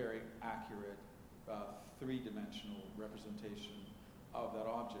a very accurate three-dimensional representation of that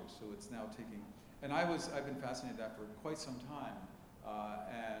object. So it's now taking, and I've been fascinated with that for quite some time.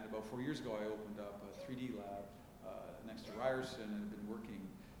 And about 4 years ago, I opened up a 3D lab next to Ryerson, and have been working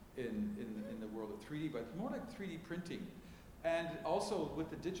in the world of 3D, but more like 3D printing. And also with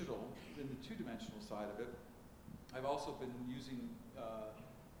the digital, in the two-dimensional side of it, I've also been using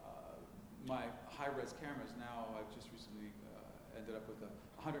my high-res cameras. Now I've just recently ended up with a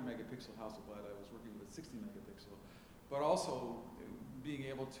 100 megapixel Hasselblad. I was working with 60 megapixel. But also being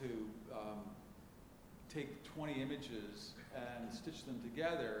able to take 20 images and stitch them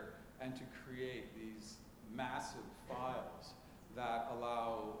together and to create these massive files that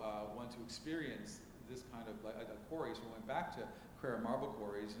allow one to experience this kind of like a quarry. So I went back to Carrera marble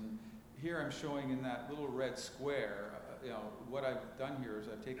quarries, and here I'm showing in that little red square, what I've done here is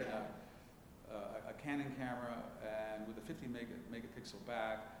I've taken a Canon camera and with a 50 megapixel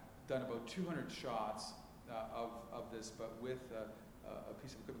back, done about 200 shots of this, but with a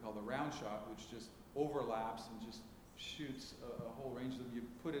piece of equipment called the round shot, which just overlaps and just shoots a whole range of them. You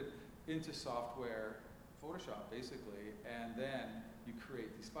put it into software, Photoshop basically, and then you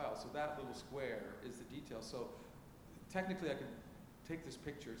create these files. So that little square is the detail. So technically I could take this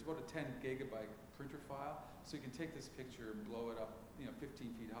picture, it's about a 10 gigabyte printer file, so you can take this picture and blow it up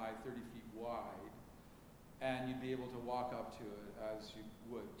 15 feet high, 30 feet wide, and you'd be able to walk up to it as you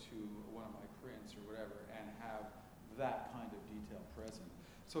would to one of my prints or whatever and have that kind of detail present.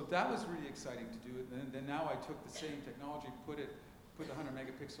 So that was really exciting to do. And then now I took the same technology, put the 100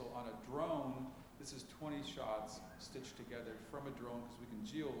 megapixel on a drone. This is 20 shots stitched together from a drone because we can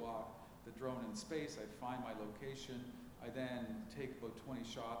geo-lock the drone in space. I find my location. I then take about 20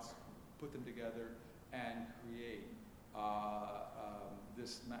 shots, put them together, and create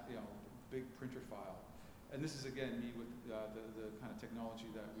this big printer file. And this is again me with the kind of technology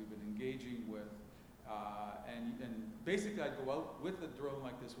that we've been engaging with. And basically I'd go out with a drone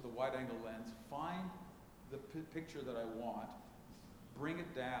like this with a wide angle lens, find the picture that I want, bring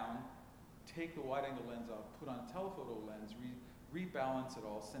it down, take the wide angle lens off, put on a telephoto lens, rebalance it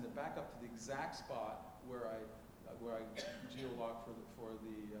all, send it back up to the exact spot where I geolock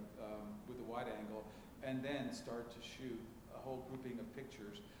with the wide angle, and then start to shoot a whole grouping of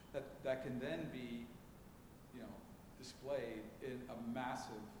pictures that can then be displayed in a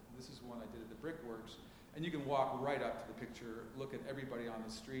massive. This is one I did at the Brickworks, and you can walk right up to the picture, look at everybody on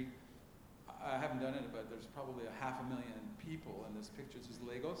the street. I haven't done it, but there's probably 500,000 people in this picture. This is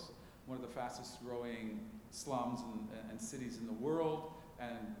Lagos, one of the fastest growing slums and cities in the world,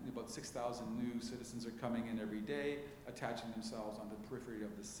 and about 6,000 new citizens are coming in every day, attaching themselves on the periphery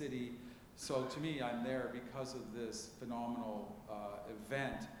of the city. So to me, I'm there because of this phenomenal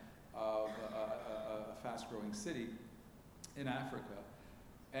event of a fast-growing city in Africa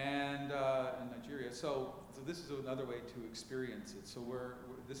and in Nigeria. So this is another way to experience it. So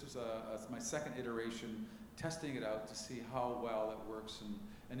this was my second iteration, testing it out to see how well it works.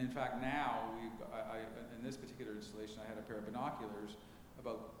 And in fact, now in this particular installation, I had a pair of binoculars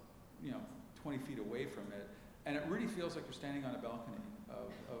about 20 feet away from it, and it really feels like you're standing on a balcony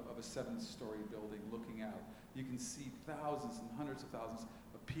of a 7-story building looking out. You can see thousands and hundreds of thousands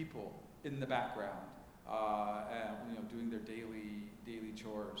of people in the background, doing their daily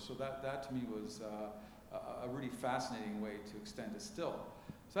chores. So that to me was a really fascinating way to extend a still.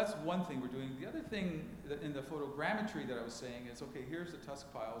 So that's one thing we're doing. The other thing in the photogrammetry that I was saying is, okay, here's the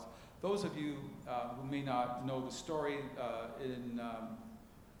tusk piles. Those of you who may not know the story, in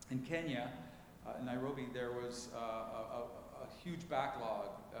Kenya, in Nairobi, there was a huge backlog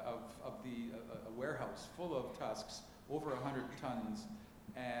of a warehouse full of tusks, over 100 tons,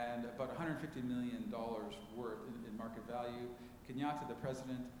 and about $150 million worth in market value. Kenyatta, the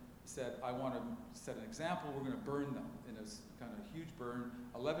president, said, I want to set an example. We're going to burn them in a kind of huge burn.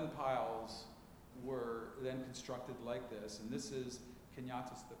 11 piles were then constructed like this, and this is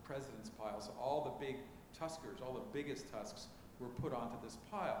Kenyatta's, the president's pile. So all the big tuskers, all the biggest tusks were put onto this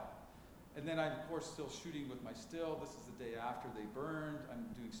pile. And then I'm, of course, still shooting with my still. This is the day after they burned. I'm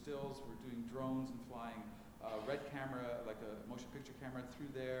doing stills. We're doing drones and flying red camera, like a motion picture camera through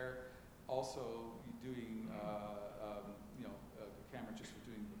there. Also doing, a camera just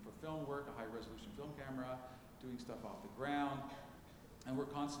for film work, a high-resolution film camera, doing stuff off the ground. And we're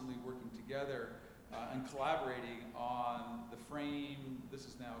constantly working together and collaborating on the frame. This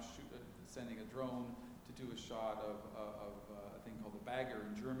is now sending a drone to do a shot of a thing called the Bagger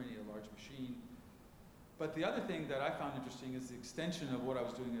in Germany, a large machine. But the other thing that I found interesting is the extension of what I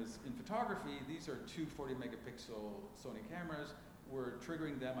was doing is in photography. These are two 40 megapixel Sony cameras. We're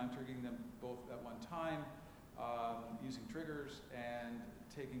triggering them. I'm triggering them both at one time using triggers and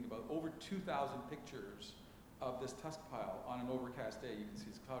taking about over 2,000 pictures of this tusk pile on an overcast day. You can see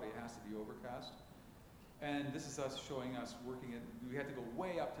it's cloudy. It has to be overcast. And this is us showing us working it. We had to go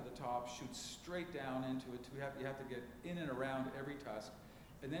way up to the top, shoot straight down into it. You have to get in and around every tusk.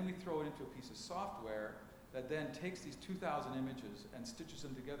 And then we throw it into a piece of software that then takes these 2,000 images and stitches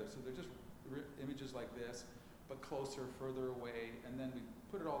them together. So they're just images like this, but closer, further away, and then we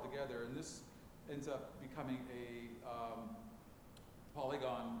put it all together, and this ends up becoming a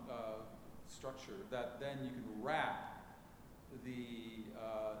polygon structure that then you can wrap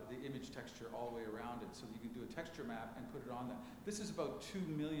the image texture all the way around it. So you can do a texture map and put it on that. This is about 2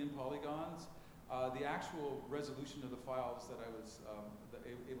 million polygons. The actual resolution of the files that I was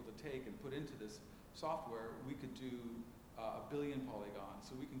able to take and put into this software, we could do 1 billion polygons.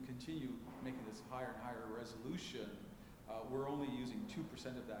 So we can continue making this higher and higher resolution. We're only using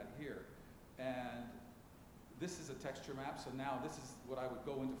 2% of that here. And this is a texture map, so now this is what I would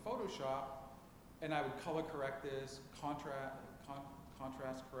go into Photoshop, and I would color correct this, contrast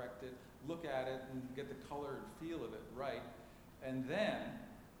correct it, look at it, and get the color and feel of it right. And then,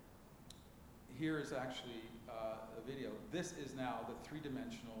 here is actually a video. This is now the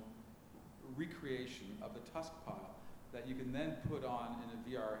three-dimensional recreation of the tusk pile that you can then put on in a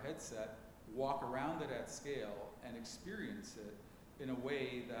VR headset, walk around it at scale, and experience it in a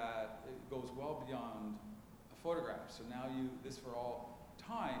way that it goes well beyond a photograph. So now this for all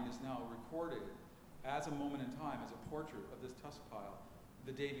time is now recorded as a moment in time, as a portrait of this tusk pile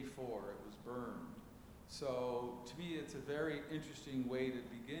the day before it was burned. So to me, it's a very interesting way to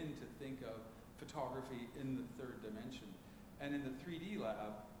begin to think of photography in the third dimension. And in the 3D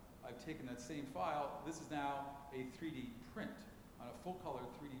lab, I've taken that same file. This is now a 3D print. On a full color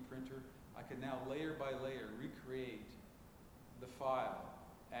 3D printer, I can now layer by layer recreate the file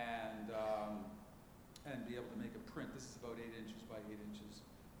and be able to make a print. This is about 8 inches by 8 inches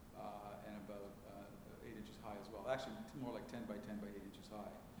and about 8 inches high as well. Actually, more like 10 by 10 by 8 inches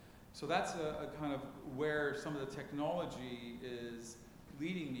high. So that's a kind of where some of the technology is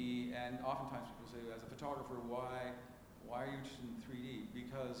leading me, and oftentimes people say, as a photographer, why are you interested in 3D?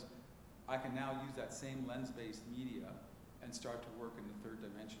 Because I can now use that same lens-based media and start to work in the third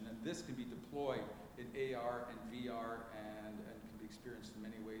dimension. And this can be deployed in AR and VR and can be experienced in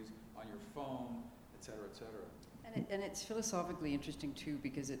many ways on your phone, et cetera, et cetera. And it's philosophically interesting too,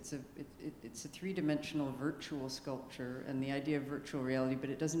 because it's a three-dimensional virtual sculpture, and the idea of virtual reality, but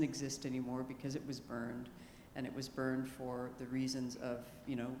it doesn't exist anymore because it was burned. And it was burned for the reasons of,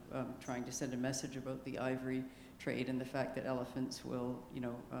 trying to send a message about the ivory trade and the fact that elephants will,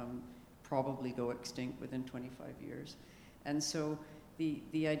 probably go extinct within 25 years. And so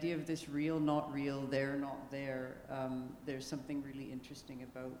the idea of this real, not real, there, not there, there's something really interesting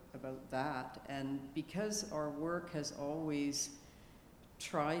about that. And because our work has always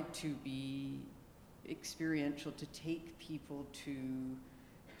tried to be experiential, to take people to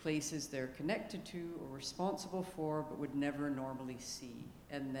places they're connected to or responsible for, but would never normally see.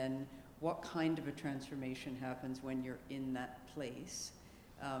 And then what kind of a transformation happens when you're in that place,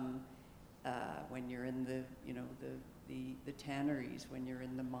 when you're in the tanneries, when you're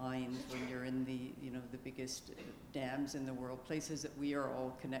in the mines, when you're in the biggest dams in the world, places that we are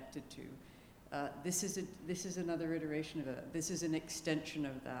all connected to. This is another iteration of that. This is an extension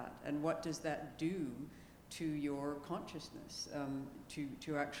of that. And what does that do to your consciousness,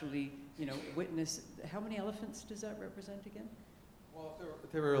 to actually, witness? How many elephants does that represent again? Well,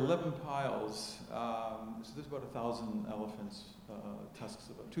 there were 11 piles, so there's about 1,000 elephants, tusks,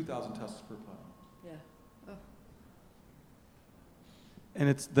 about 2,000 tusks per pile. Yeah. Oh. And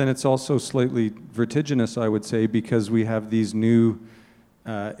it's also slightly vertiginous, I would say, because we have these new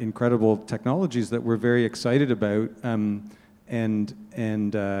incredible technologies that we're very excited about. And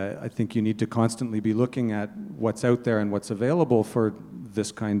I think you need to constantly be looking at what's out there and what's available for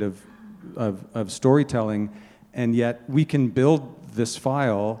this kind of storytelling. And yet we can build this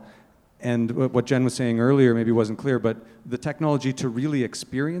file, and what Jen was saying earlier maybe wasn't clear, but the technology to really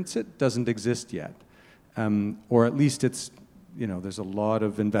experience it doesn't exist yet. Or at least it's, there's a lot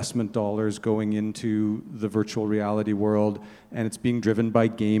of investment dollars going into the virtual reality world, and it's being driven by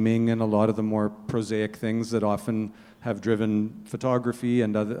gaming and a lot of the more prosaic things that often have driven photography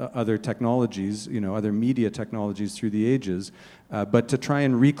and other technologies, other media technologies through the ages. But to try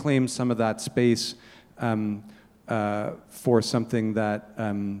and reclaim some of that space for something that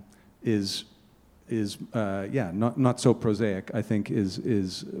is not so prosaic, I think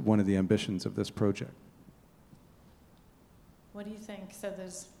is one of the ambitions of this project. What do you think? So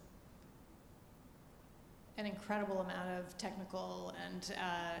there's an incredible amount of technical and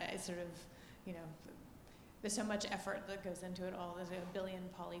there's so much effort that goes into it all. There's 1 billion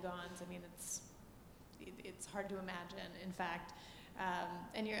polygons. I mean, it's hard to imagine. In fact,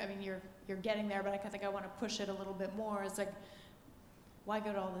 and you're getting there, but I think I want to push it a little bit more. It's like, why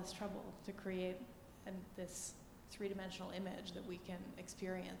go to all this trouble to create this three-dimensional image that we can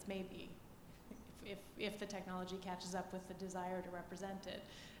experience maybe if the technology catches up with the desire to represent it.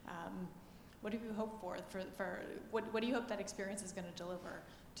 What do you hope for what do you hope that experience is going to deliver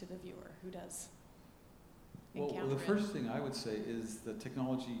to the viewer who does encounter Well, the it? first thing I would say is the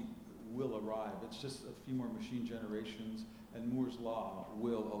technology will arrive. It's just a few more machine generations, and Moore's Law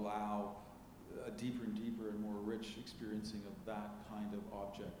will allow a deeper and deeper and more rich experiencing of that kind of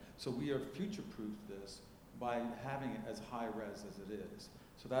object. So we have future-proofed this by having it as high res as it is.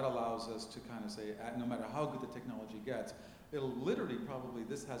 So that allows us to kind of say, no matter how good the technology gets, it'll literally probably,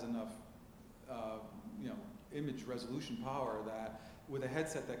 this has enough image resolution power that with a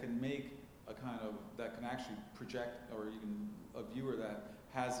headset that can make that can actually project, or even a viewer that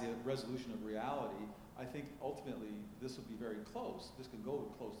has the resolution of reality, I think ultimately this will be very close. This can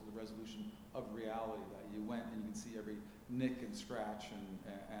go close to the resolution of reality, that you went and you can see every nick and scratch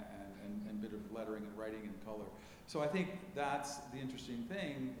and bit of lettering and writing and color. So I think that's the interesting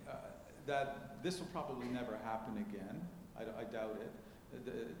thing, that this will probably never happen again. I doubt it.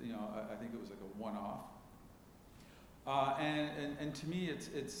 I think it was like a one-off. And to me,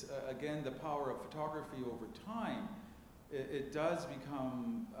 it's again the power of photography over time. It does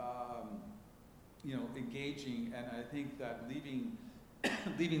become engaging, and I think that leaving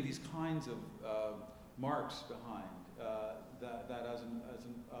these kinds of marks behind. That as an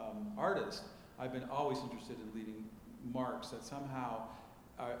artist, I've been always interested in leaving marks that somehow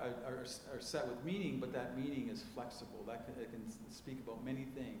are set with meaning, but that meaning is flexible. It can speak about many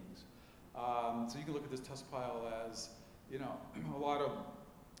things. So you can look at this tusk pile as, a lot of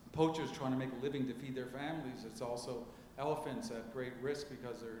poachers trying to make a living to feed their families. It's also elephants at great risk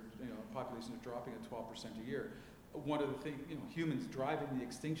because their population is dropping at 12% a year. One of the things, humans driving the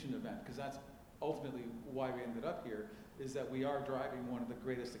extinction event, because that's ultimately why we ended up here, is that we are driving one of the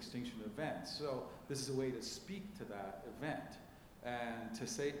greatest extinction events. So this is a way to speak to that event and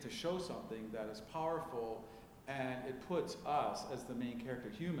to show something that is powerful, and it puts us as the main character,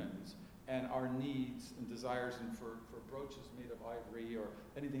 humans, and our needs and desires, and for brooches made of ivory or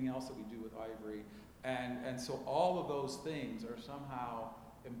anything else that we do with ivory. And so all of those things are somehow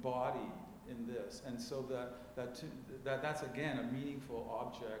embodied in this. And so that's again a meaningful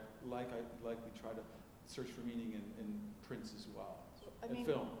object, like we try to search for meaning in prints as well.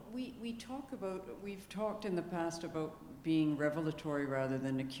 Film. We've talked in the past about being revelatory rather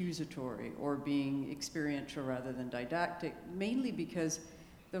than accusatory, or being experiential rather than didactic, mainly because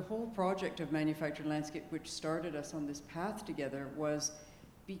the whole project of Manufactured Landscape, which started us on this path together, was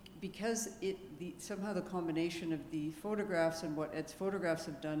because somehow the combination of the photographs and what Ed's photographs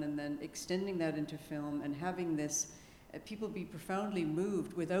have done, and then extending that into film and having this people be profoundly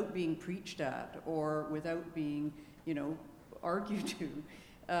moved without being preached at or without being, argued to.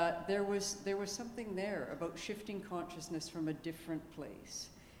 There was something there about shifting consciousness from a different place.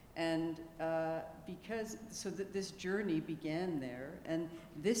 And this journey began there, and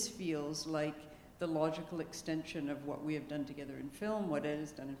this feels like the logical extension of what we have done together in film, what Ed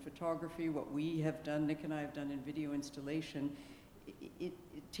has done in photography, what we have done, Nick and I have done in video installation,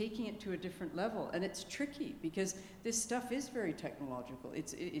 taking it to a different level. And it's tricky because this stuff is very technological.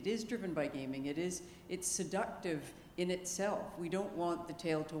 It is driven by gaming. It's seductive in itself. We don't want the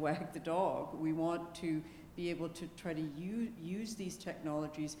tail to wag the dog. We want to be able to try to use these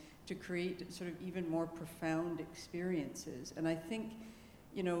technologies to create sort of even more profound experiences. And I think,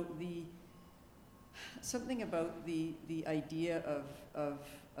 something about the idea of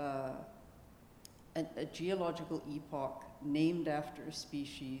a geological epoch named after a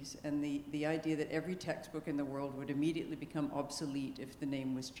species, and the idea that every textbook in the world would immediately become obsolete if the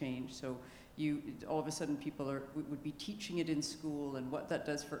name was changed. So all of a sudden people would be teaching it in school, and what that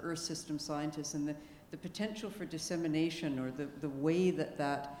does for Earth system scientists, and the potential for dissemination, or the way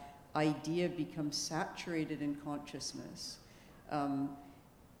that idea becomes saturated in consciousness,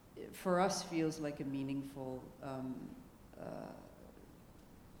 for us feels like a meaningful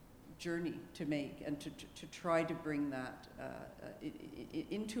journey to make, and to try to bring that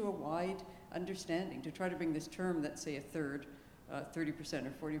into a wide understanding, to try to bring this term that, say, a third,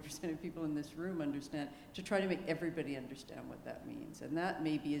 30% or 40% of people in this room understand, to try to make everybody understand what that means. And that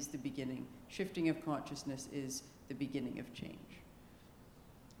maybe is the beginning. Shifting of consciousness is the beginning of change.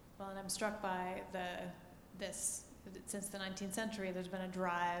 Well, and I'm struck by since the 19th century, there's been a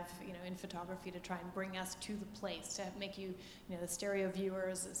drive, in photography to try and bring us to the place, to make you, the stereo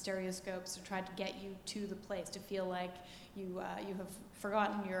viewers, the stereoscopes, to try to get you to the place, to feel like you have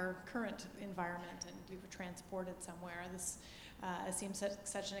forgotten your current environment and you were transported somewhere. This seems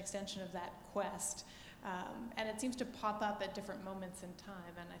such an extension of that quest. And it seems to pop up at different moments in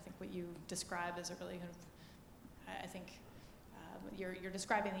time. And I think what you describe is a really kind of, you're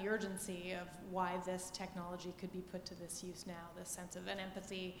describing the urgency of why this technology could be put to this use now, this sense of an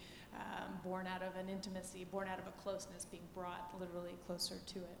empathy born out of an intimacy, born out of a closeness being brought literally closer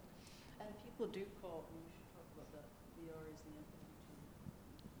to it. And people do call, we should talk about that, VR is the empathy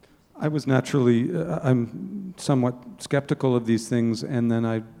tool. I was naturally, I'm somewhat skeptical of these things, and then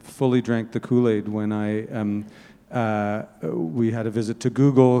I fully drank the Kool-Aid when we had a visit to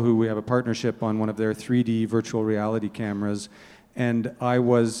Google, who we have a partnership on one of their 3D virtual reality cameras, and I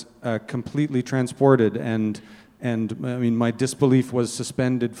was completely transported, and I mean, my disbelief was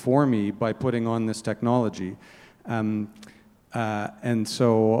suspended for me by putting on this technology. And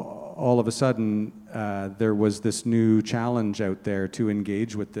so all of a sudden, there was this new challenge out there to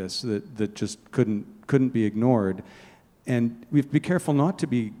engage with this that just couldn't be ignored. And we have to be careful not to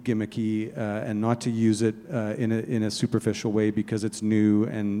be gimmicky and not to use it in a superficial way because it's new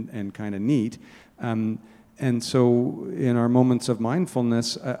and kind of neat. And so in our moments of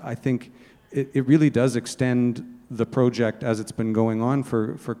mindfulness, I think it really does extend the project as it's been going on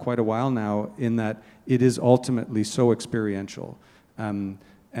for quite a while now, in that it is ultimately so experiential. And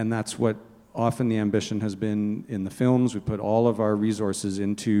that's what often the ambition has been in the films. We put all of our resources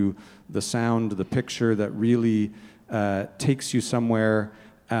into the sound, the picture that really takes you somewhere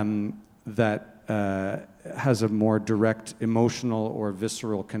that has a more direct emotional or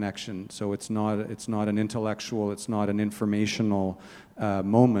visceral connection. So it's not an intellectual, it's not an informational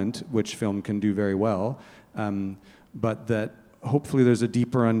moment, which film can do very well, but that hopefully there's a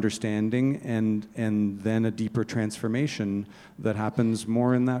deeper understanding and then a deeper transformation that happens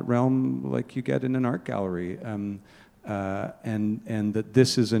more in that realm like you get in an art gallery. And that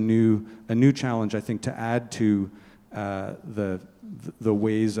this is a new challenge, I think, to add to the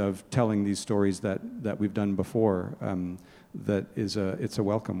ways of telling these stories that we've done before. That is it's a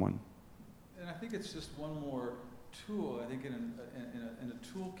welcome one. And I think it's just one more tool, I think, in a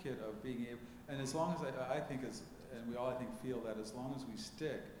toolkit of being able, and as long as I think, and we all, I think, feel that as long as we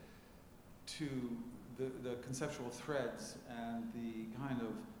stick to the conceptual threads and the kind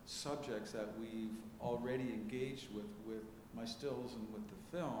of subjects that we've already engaged with my stills and with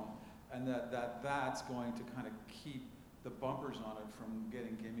the film, and that's going to kind of keep the bumpers on it from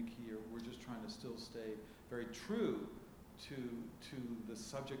getting gimmicky, or we're just trying to still stay very true to the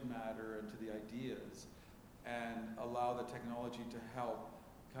subject matter and to the ideas, and allow the technology to help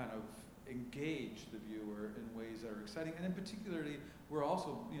kind of engage the viewer in ways that are exciting. And in particularly, we're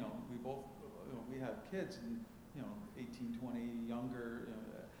also, we both, we have kids, and 18, 20, younger,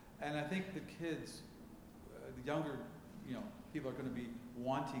 and I think the kids, the younger, people are going to be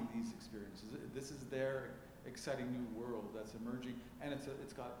wanting these experiences. This is their exciting new world that's emerging, and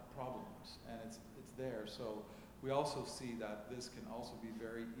it's got problems, and it's there. So we also see that this can also be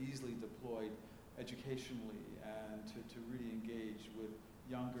very easily deployed educationally and to really engage with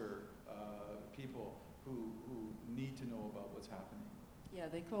younger people who need to know about what's happening. Yeah,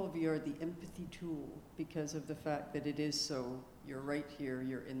 they call VR the empathy tool because of the fact that it is so, you're right here,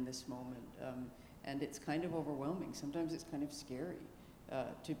 you're in this moment, and it's kind of overwhelming. Sometimes it's kind of scary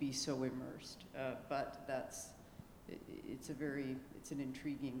to be so immersed, but it's an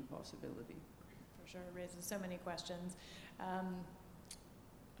intriguing possibility. For sure, it raises so many questions. I'm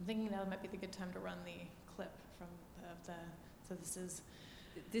thinking now might be the good time to run the clip from so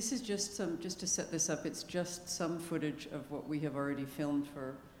this is just to set this up, it's just some footage of what we have already filmed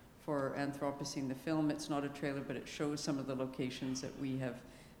for Anthropocene, the film. It's not a trailer, but it shows some of the locations that we have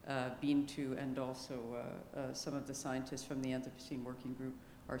been to, and also some of the scientists from the Anthropocene Working Group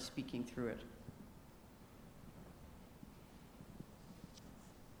are speaking through it.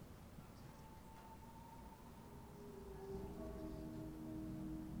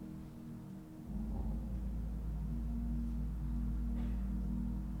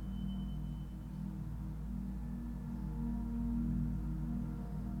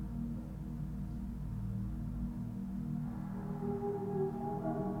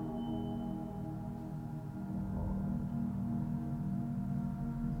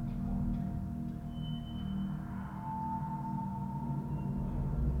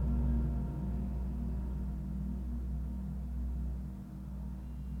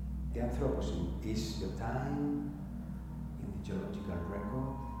 The Anthropocene is the time in the geological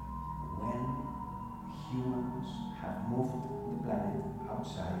record when humans have moved the planet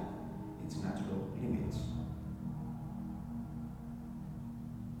outside its natural limits.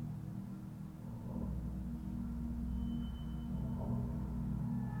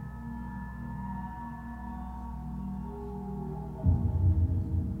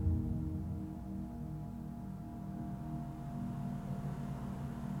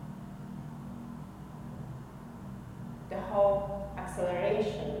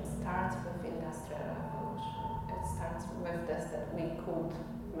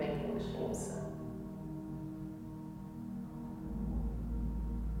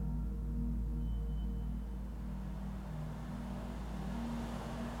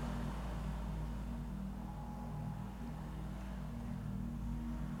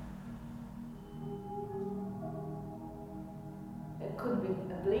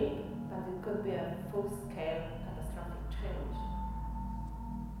 could be a full-scale catastrophic change.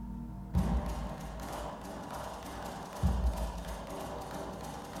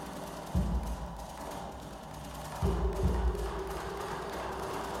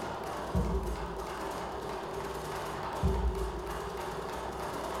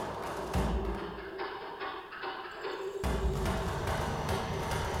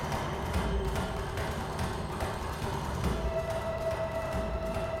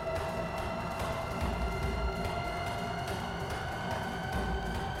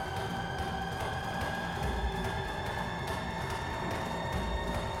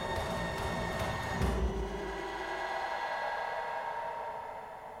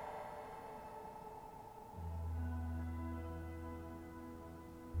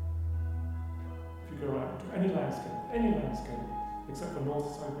 Go out to any landscape, except for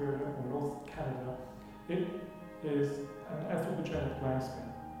North Siberia or North Canada, it is an anthropogenic landscape.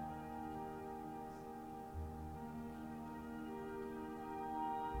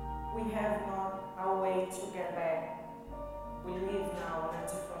 We have not a way to get back. We live now in a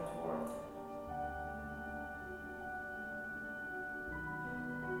different world.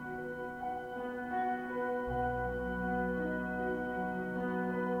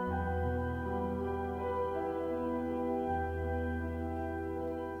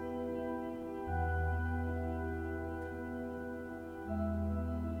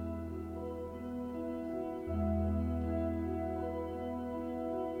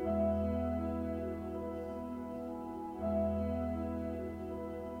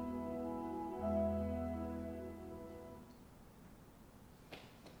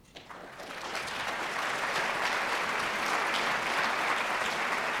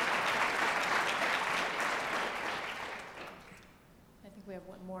 We have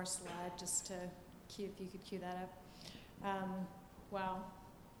one more slide just to cue, if you could cue that up. Wow,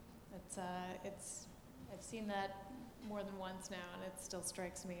 I've seen that more than once now, and it still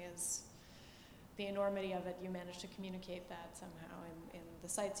strikes me as the enormity of it. You managed to communicate that somehow in the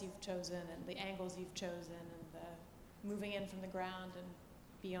sites you've chosen and the angles you've chosen and the moving in from the ground and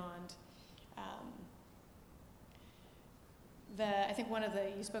beyond. I think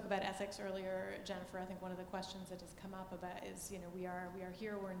you spoke about ethics earlier, Jennifer. I think one of the questions that has come up about is, we are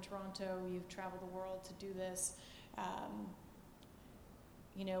here, we're in Toronto, you've traveled the world to do this.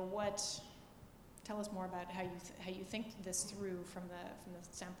 Tell us more about how you think this through from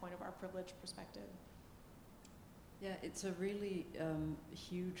the standpoint of our privileged perspective. Yeah, it's a really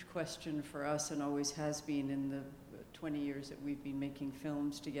huge question for us, and always has been in the 20 years that we've been making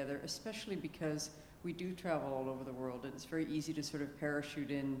films together, especially because we do travel all over the world, and it's very easy to sort of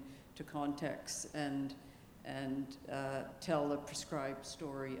parachute in to contexts and tell a prescribed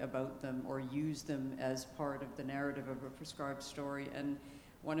story about them or use them as part of the narrative of a prescribed story. And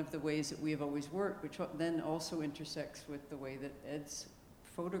one of the ways that we have always worked, which then also intersects with the way that Ed's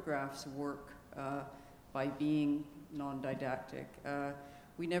photographs work by being non-didactic.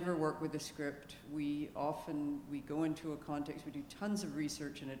 We never work with a script. We go into a context, we do tons of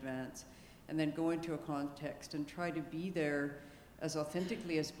research in advance, and then go into a context and try to be there as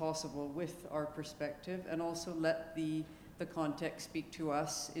authentically as possible with our perspective, and also let the context speak to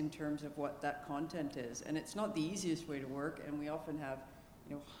us in terms of what that content is. And it's not the easiest way to work, and we often have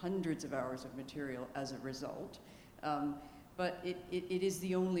hundreds of hours of material as a result. But it is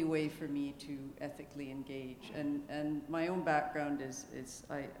the only way for me to ethically engage. And my own background is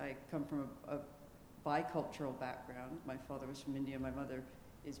I come from a bicultural background. My father was from India, my mother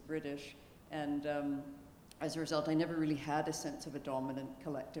is British. And as a result, I never really had a sense of a dominant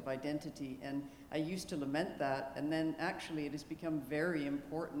collective identity. And I used to lament that. And then actually it has become very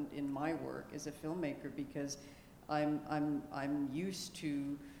important in my work as a filmmaker, because I'm used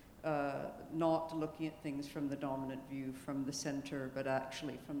to not looking at things from the dominant view, from the center, but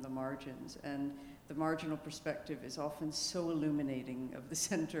actually from the margins. And the marginal perspective is often so illuminating of the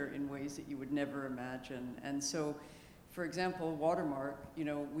center in ways that you would never imagine. And so, for example, Watermark,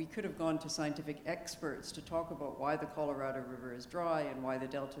 we could have gone to scientific experts to talk about why the Colorado River is dry and why the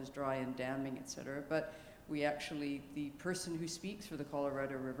Delta is dry and damming, et cetera. But the person who speaks for the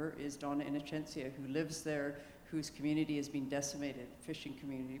Colorado River is Donna Innocencia, who lives there, whose community has been decimated, fishing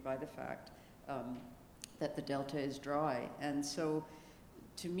community, by the fact that the Delta is dry. And so,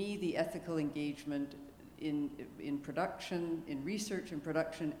 to me, the ethical engagement in production, in research and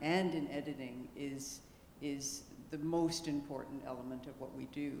production, and in editing is the most important element of what we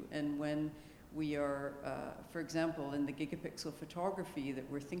do. And when we are, for example, in the gigapixel photography that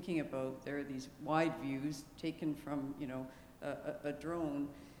we're thinking about, there are these wide views taken from, a drone.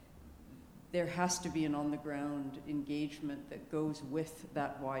 there has to be an on-the-ground engagement that goes with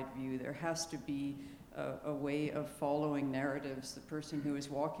that wide view. There has to be a way of following narratives. The person who is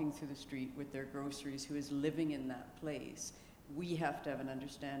walking through the street with their groceries, who is living in that place, we have to have an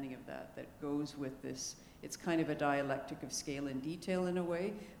understanding of that goes with this. It's kind of a dialectic of scale and detail in a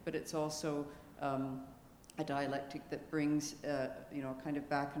way, but it's also a dialectic that brings, kind of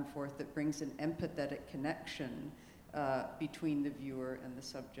back and forth, that brings an empathetic connection between the viewer and the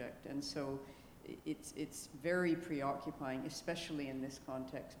subject. And so it's very preoccupying, especially in this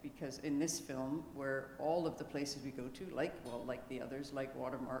context, because in this film, where all of the places we go to, like the others, like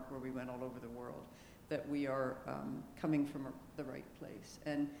Watermark, where we went all over the world, that we are coming from the right place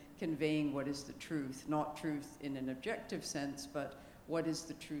and conveying what is the truth, not truth in an objective sense, but what is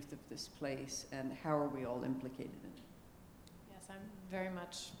the truth of this place and how are we all implicated in it. Yes, I'm very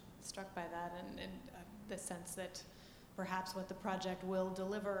much struck by that, and the sense that perhaps what the project will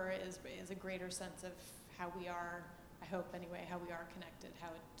deliver is a greater sense of how we are, I hope anyway, how we are connected,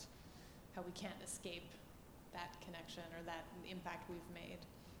 how we can't escape that connection or that impact we've made.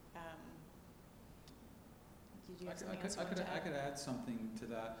 Did you have something else you wanted to add? I could add something to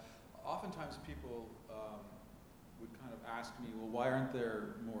that. Oftentimes people would kind of ask me, well, why aren't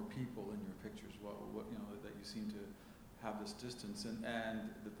there more people in your pictures? What that you seem to have this distance. And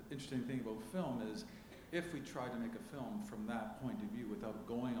the interesting thing about film is, if we try to make a film from that point of view without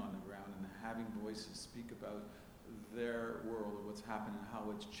going on the ground and having voices speak about their world or what's happened and how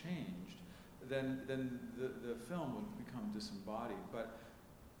it's changed, then the film would become disembodied. But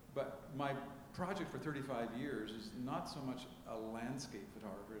my project for 35 years is not so much a landscape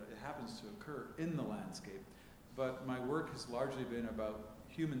photographer. It happens to occur in the landscape. But my work has largely been about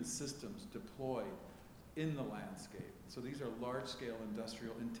human systems deployed in the landscape. So these are large-scale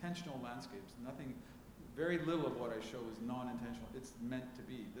industrial, intentional landscapes. Very little of what I show is non-intentional. It's meant to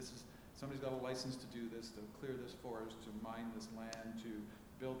be. Somebody's got a license to do this, to clear this forest, to mine this land, to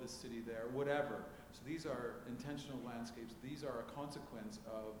build this city there, whatever. So these are intentional landscapes. These are a consequence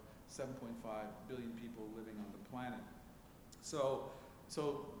of 7.5 billion people living on the planet. So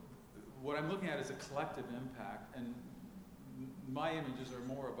what I'm looking at is a collective impact, and my images are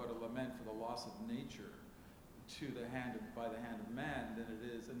more about a lament for the loss of nature by the hand of man than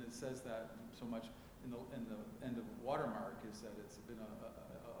it is, and it says that so much in the end of Watermark, is that it's been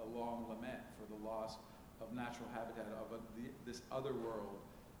a long lament for the loss of natural habitat of this other world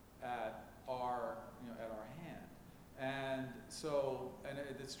at our hand, and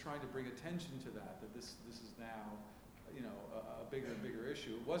it's trying to bring attention to that this is now a bigger and bigger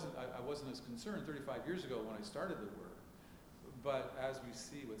issue. I wasn't as concerned 35 years ago when I started the work, but as we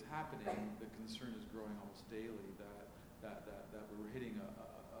see what's happening, the concern is growing almost daily that we're hitting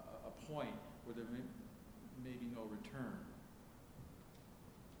a point where there may be no return.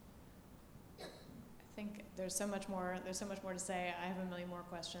 I think there's so much more to say. I have a million more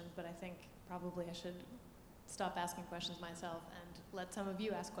questions, but I think probably I should stop asking questions myself and let some of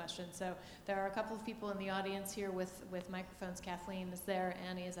you ask questions. So there are a couple of people in the audience here with microphones. Kathleen is there,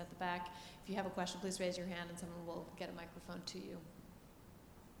 Annie is at the back. If you have a question, please raise your hand and someone will get a microphone to you.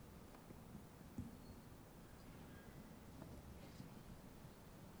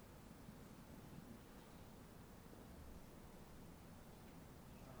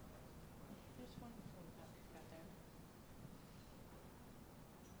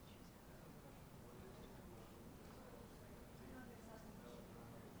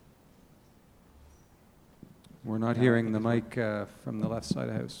 We're not hearing the mic from the left side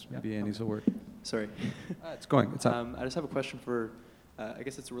of the house. Maybe Annie's will work. Sorry. It's going. It's up. I just have a question for, I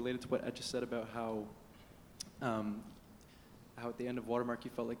guess it's related to what Ed just said about how at the end of Watermark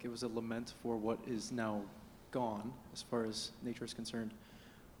you felt like it was a lament for what is now gone as far as nature is concerned.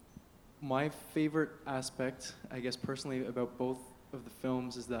 My favorite aspect, I guess personally, about both of the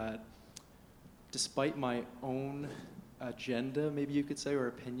films is that despite my own agenda, maybe you could say, or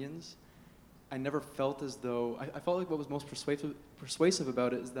opinions, I never felt as though, I felt like what was most persuasive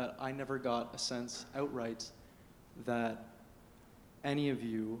about it is that I never got a sense outright that any of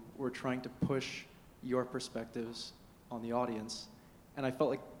you were trying to push your perspectives on the audience. And I felt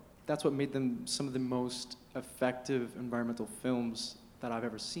like that's what made them some of the most effective environmental films that I've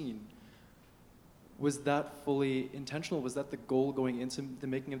ever seen. Was that fully intentional? Was that the goal going into the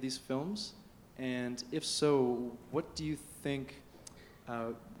making of these films? And if so, what do you think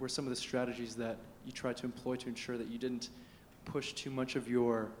were some of the strategies that you tried to employ to ensure that you didn't push too much of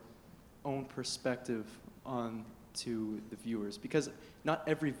your own perspective on to the viewers? Because not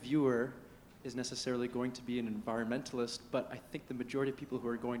every viewer is necessarily going to be an environmentalist, but I think the majority of people who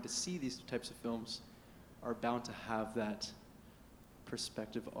are going to see these types of films are bound to have that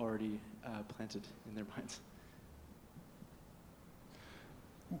perspective already planted in their minds?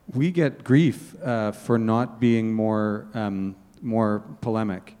 We get grief for not being more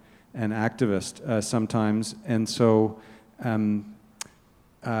polemic and activist sometimes, and so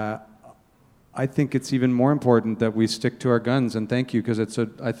I think it's even more important that we stick to our guns. And thank you, because it's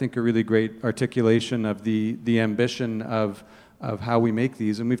I think a really great articulation of the ambition of how we make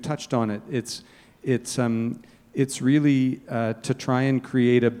these, and we've touched on it. It's really to try and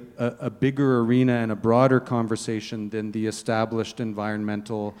create a bigger arena and a broader conversation than the established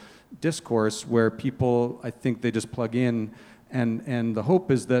environmental discourse where people, I think they just plug in. And the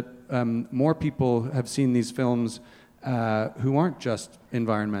hope is that more people have seen these films who aren't just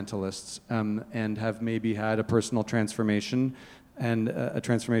environmentalists and have maybe had a personal transformation, and a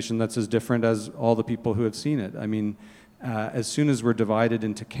transformation that's as different as all the people who have seen it. I mean, as soon as we're divided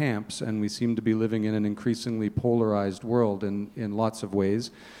into camps, and we seem to be living in an increasingly polarized world in lots of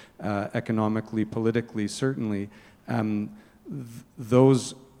ways, economically, politically, certainly,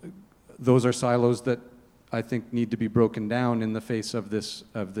 those are silos that I think need to be broken down in the face of this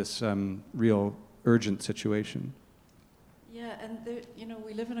real urgent situation. Yeah, and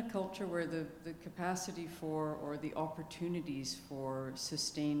we live in a culture where the capacity for, or the opportunities for,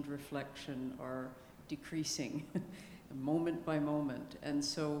 sustained reflection are decreasing moment by moment. And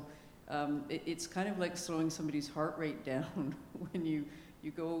so it's kind of like slowing somebody's heart rate down when you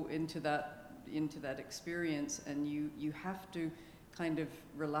go into that experience, and you have to kind of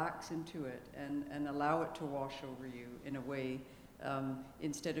relax into it and allow it to wash over you in a way,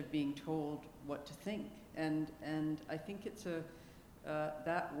 instead of being told what to think. And I think it's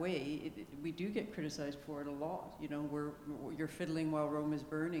that way, we do get criticized for it a lot. You're fiddling while Rome is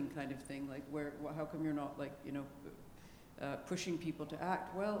burning kind of thing. Like, how come you're not, like, pushing people to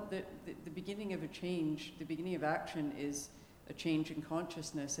act? Well, the beginning of a change, the beginning of action is a change in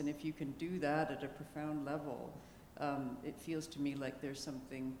consciousness. And if you can do that at a profound level, it feels to me like there's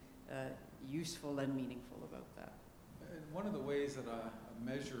something useful and meaningful about that. And one of the ways that a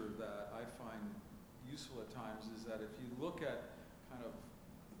measure that I find useful at times is that if you look at kind of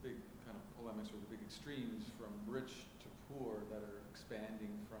the big kind of polemics or the big extremes from rich to poor that are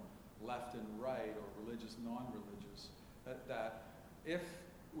expanding from left and right or religious, non-religious, that if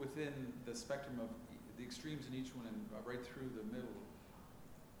within the spectrum of the extremes in each one and right through the middle,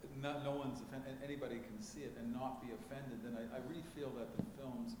 no one's offended, anybody can see it and not be offended, then I really feel that the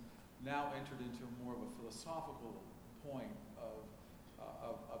film's now entered into more of a philosophical point of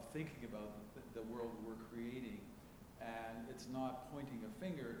thinking about the world we're creating. And it's not pointing a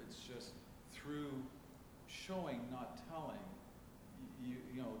finger, it's just through showing, not telling,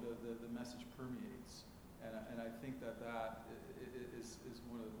 the message permeates. And I think that is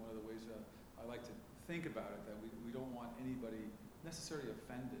one of the ways that I like to think about it, that we don't want anybody necessarily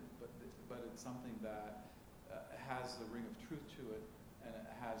offended, but it's something that has the ring of truth to it, and it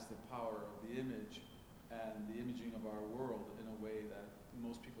has the power of the image and the imaging of our world in a way that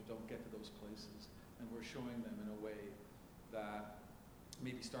most people don't get to those places. And we're showing them in a way that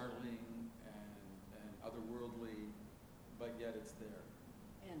may be startling and otherworldly, but yet it's there.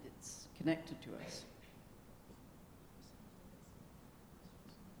 And it's connected to us.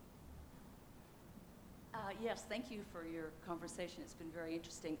 Yes, thank you for your conversation. It's been very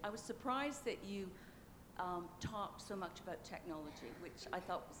interesting. I was surprised that you talked so much about technology, which I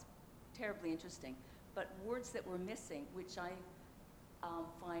thought was terribly interesting. But words that were missing, which I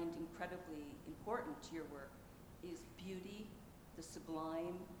find incredibly important to your work, is beauty, the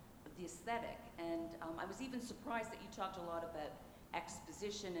sublime, the aesthetic. And I was even surprised that you talked a lot about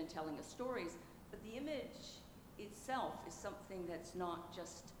exposition and telling of stories, but the image itself is something that's not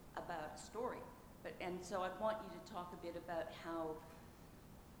just about a story. And so I want you to talk a bit about how,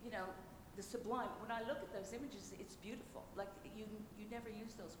 the sublime, when I look at those images, it's beautiful. Like, you never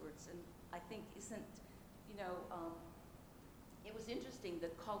use those words, and I think it was interesting, the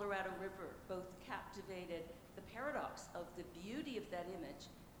Colorado River both captivated the paradox of the beauty of that image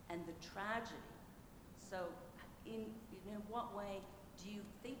and the tragedy. So in what way do you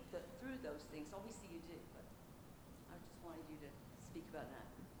think that through those things? Obviously you do, but I just wanted you to speak about that.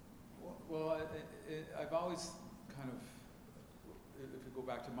 Well, I've always kind of, if we go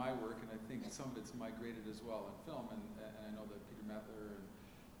back to my work, and I think some of it's migrated as well in film, and I know that Peter Mether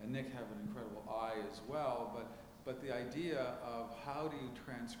and Nick have an incredible eye as well, but the idea of how do you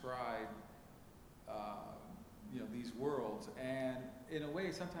transcribe these worlds, and in a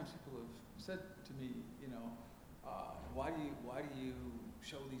way sometimes people have said to me, why do you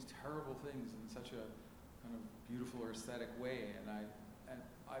show these terrible things in such a kind of beautiful or aesthetic way? And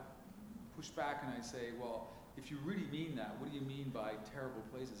I push back and I say, well, if you really mean that, what do you mean by terrible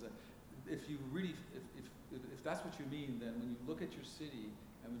places? If you really, if that's what you mean, then when you look at your city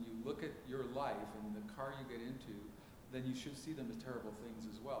and when you look at your life and the car you get into, then you should see them as terrible things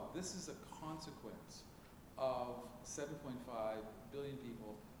as well. This is a consequence of 7.5 billion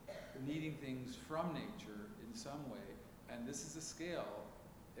people needing things from nature in some way, and this is the scale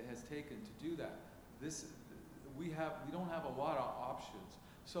it has taken to do that. We don't have a lot of options.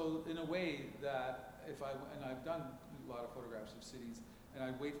 So in a way that I've done a lot of photographs of cities, and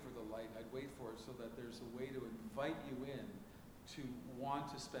I'd wait for the light, I'd wait for it so that there's a way to invite you in to want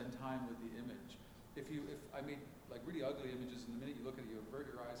to spend time with the image. If I made like really ugly images, and the minute you look at it, you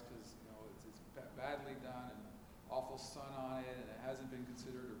avert your eyes because it's badly done and awful sun on it, and it hasn't been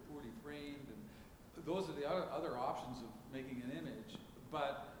considered or poorly framed, and those are the other options of making an image.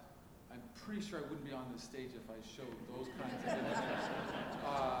 But I'm pretty sure I wouldn't be on this stage if I showed those kinds of images.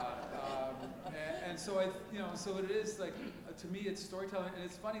 And so so it is like, to me, it's storytelling, and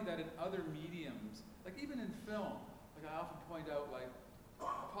it's funny that in other mediums, like even in film, like I often point out, like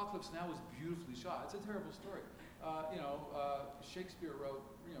Apocalypse Now was beautifully shot. It's a terrible story. Shakespeare wrote,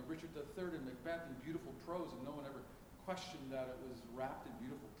 Richard III and Macbeth in beautiful prose, and no one ever questioned that it was wrapped in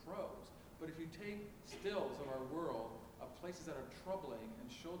beautiful prose. But if you take stills of our world, of places that are troubling, and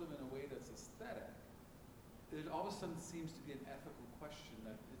show them in a way that's aesthetic, it all of a sudden seems to be an ethical question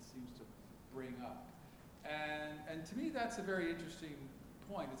that it seems to bring up. And to me, that's a very interesting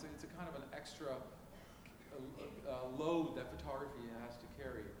point. It's a kind of an extra load that photography has to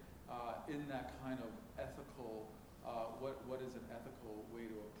carry in that kind of ethical, what is an ethical way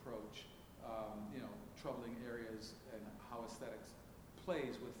to approach troubling areas, and how aesthetics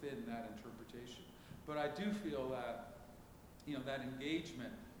plays within that interpretation. But I do feel that that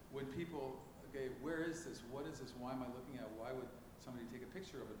engagement, when people, okay, where is this? What is this? Why am I looking at it? Why would somebody take a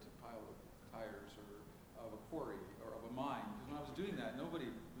picture of a pile of tires, or of a quarry, or of a mine? Because when I was doing that, nobody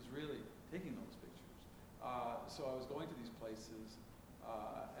was really taking those pictures. So I was going to these places,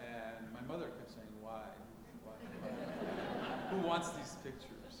 and my mother kept saying, why? Who wants these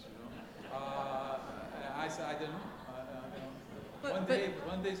pictures? And I said, I don't know. One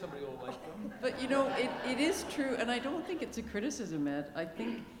day somebody will like them. But it is true, and I don't think it's a criticism, Ed. I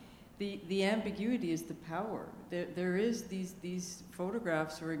think the ambiguity is the power. There is these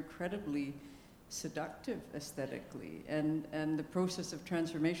photographs are incredibly seductive aesthetically, and the process of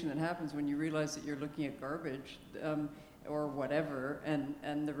transformation that happens when you realize that you're looking at garbage or whatever,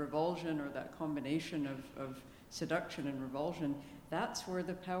 and the revulsion, or that combination of seduction and revulsion, that's where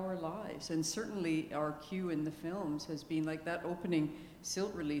the power lies. And certainly our cue in the films has been like that opening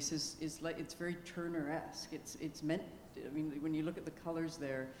silt release is like, it's very Turner-esque. It's meant, when you look at the colors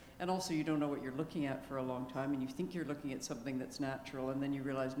there, and also you don't know what you're looking at for a long time, and you think you're looking at something that's natural, and then you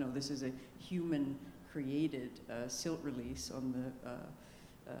realize, no, this is a human-created silt release on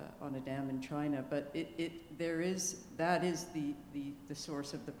a dam in China. But that is the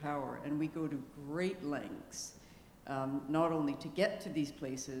source of the power, and we go to great lengths. Not only to get to these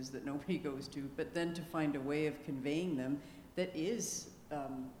places that nobody goes to, but then to find a way of conveying them that is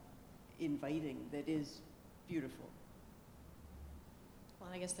inviting, that is beautiful. Well,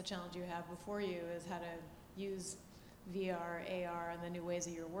 I guess the challenge you have before you is how to use VR, AR, and the new ways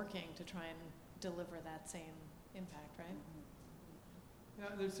that you're working to try and deliver that same impact, right?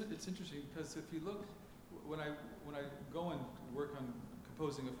 Yeah, it's interesting, because if you look, when I go and work on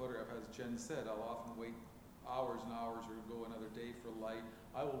composing a photograph, as Jen said, I'll often wait hours and hours, or go another day for light.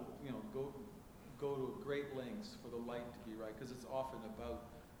 I will, go to great lengths for the light to be right, because it's often about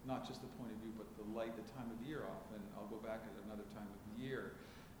not just the point of view, but the light, the time of year. Often I'll go back at another time of the year,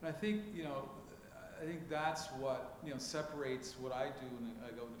 and I think that's what separates what I do when I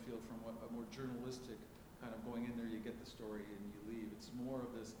go in the field from a more journalistic kind of going in there. You get the story and you leave. It's more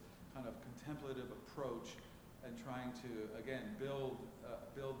of this kind of contemplative approach, and trying to again build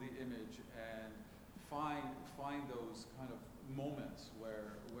the image and find those kind of moments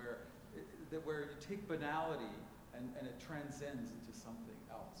where you take banality and it transcends into something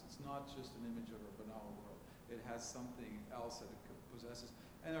else. It's not just an image of a banal world. It has something else that it possesses.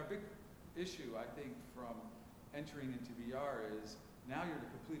 And our big issue, I think, from entering into VR is now you're in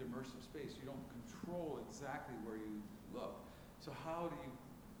a complete immersive space. You don't control exactly where you look. So how do you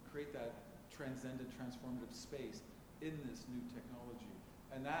create that transcendent, transformative space in this new technology?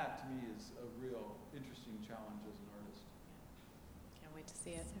 And that, to me, is a real interesting challenge as an artist. Can't wait to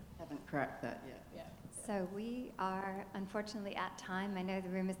see it. Haven't cracked that yet. Yeah. So we are unfortunately at time. I know the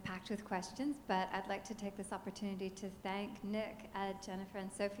room is packed with questions, but I'd like to take this opportunity to thank Nick, Ed, Jennifer, and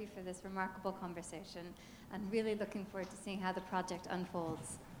Sophie for this remarkable conversation, and really looking forward to seeing how the project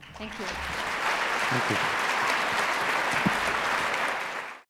unfolds. Thank you. Thank you.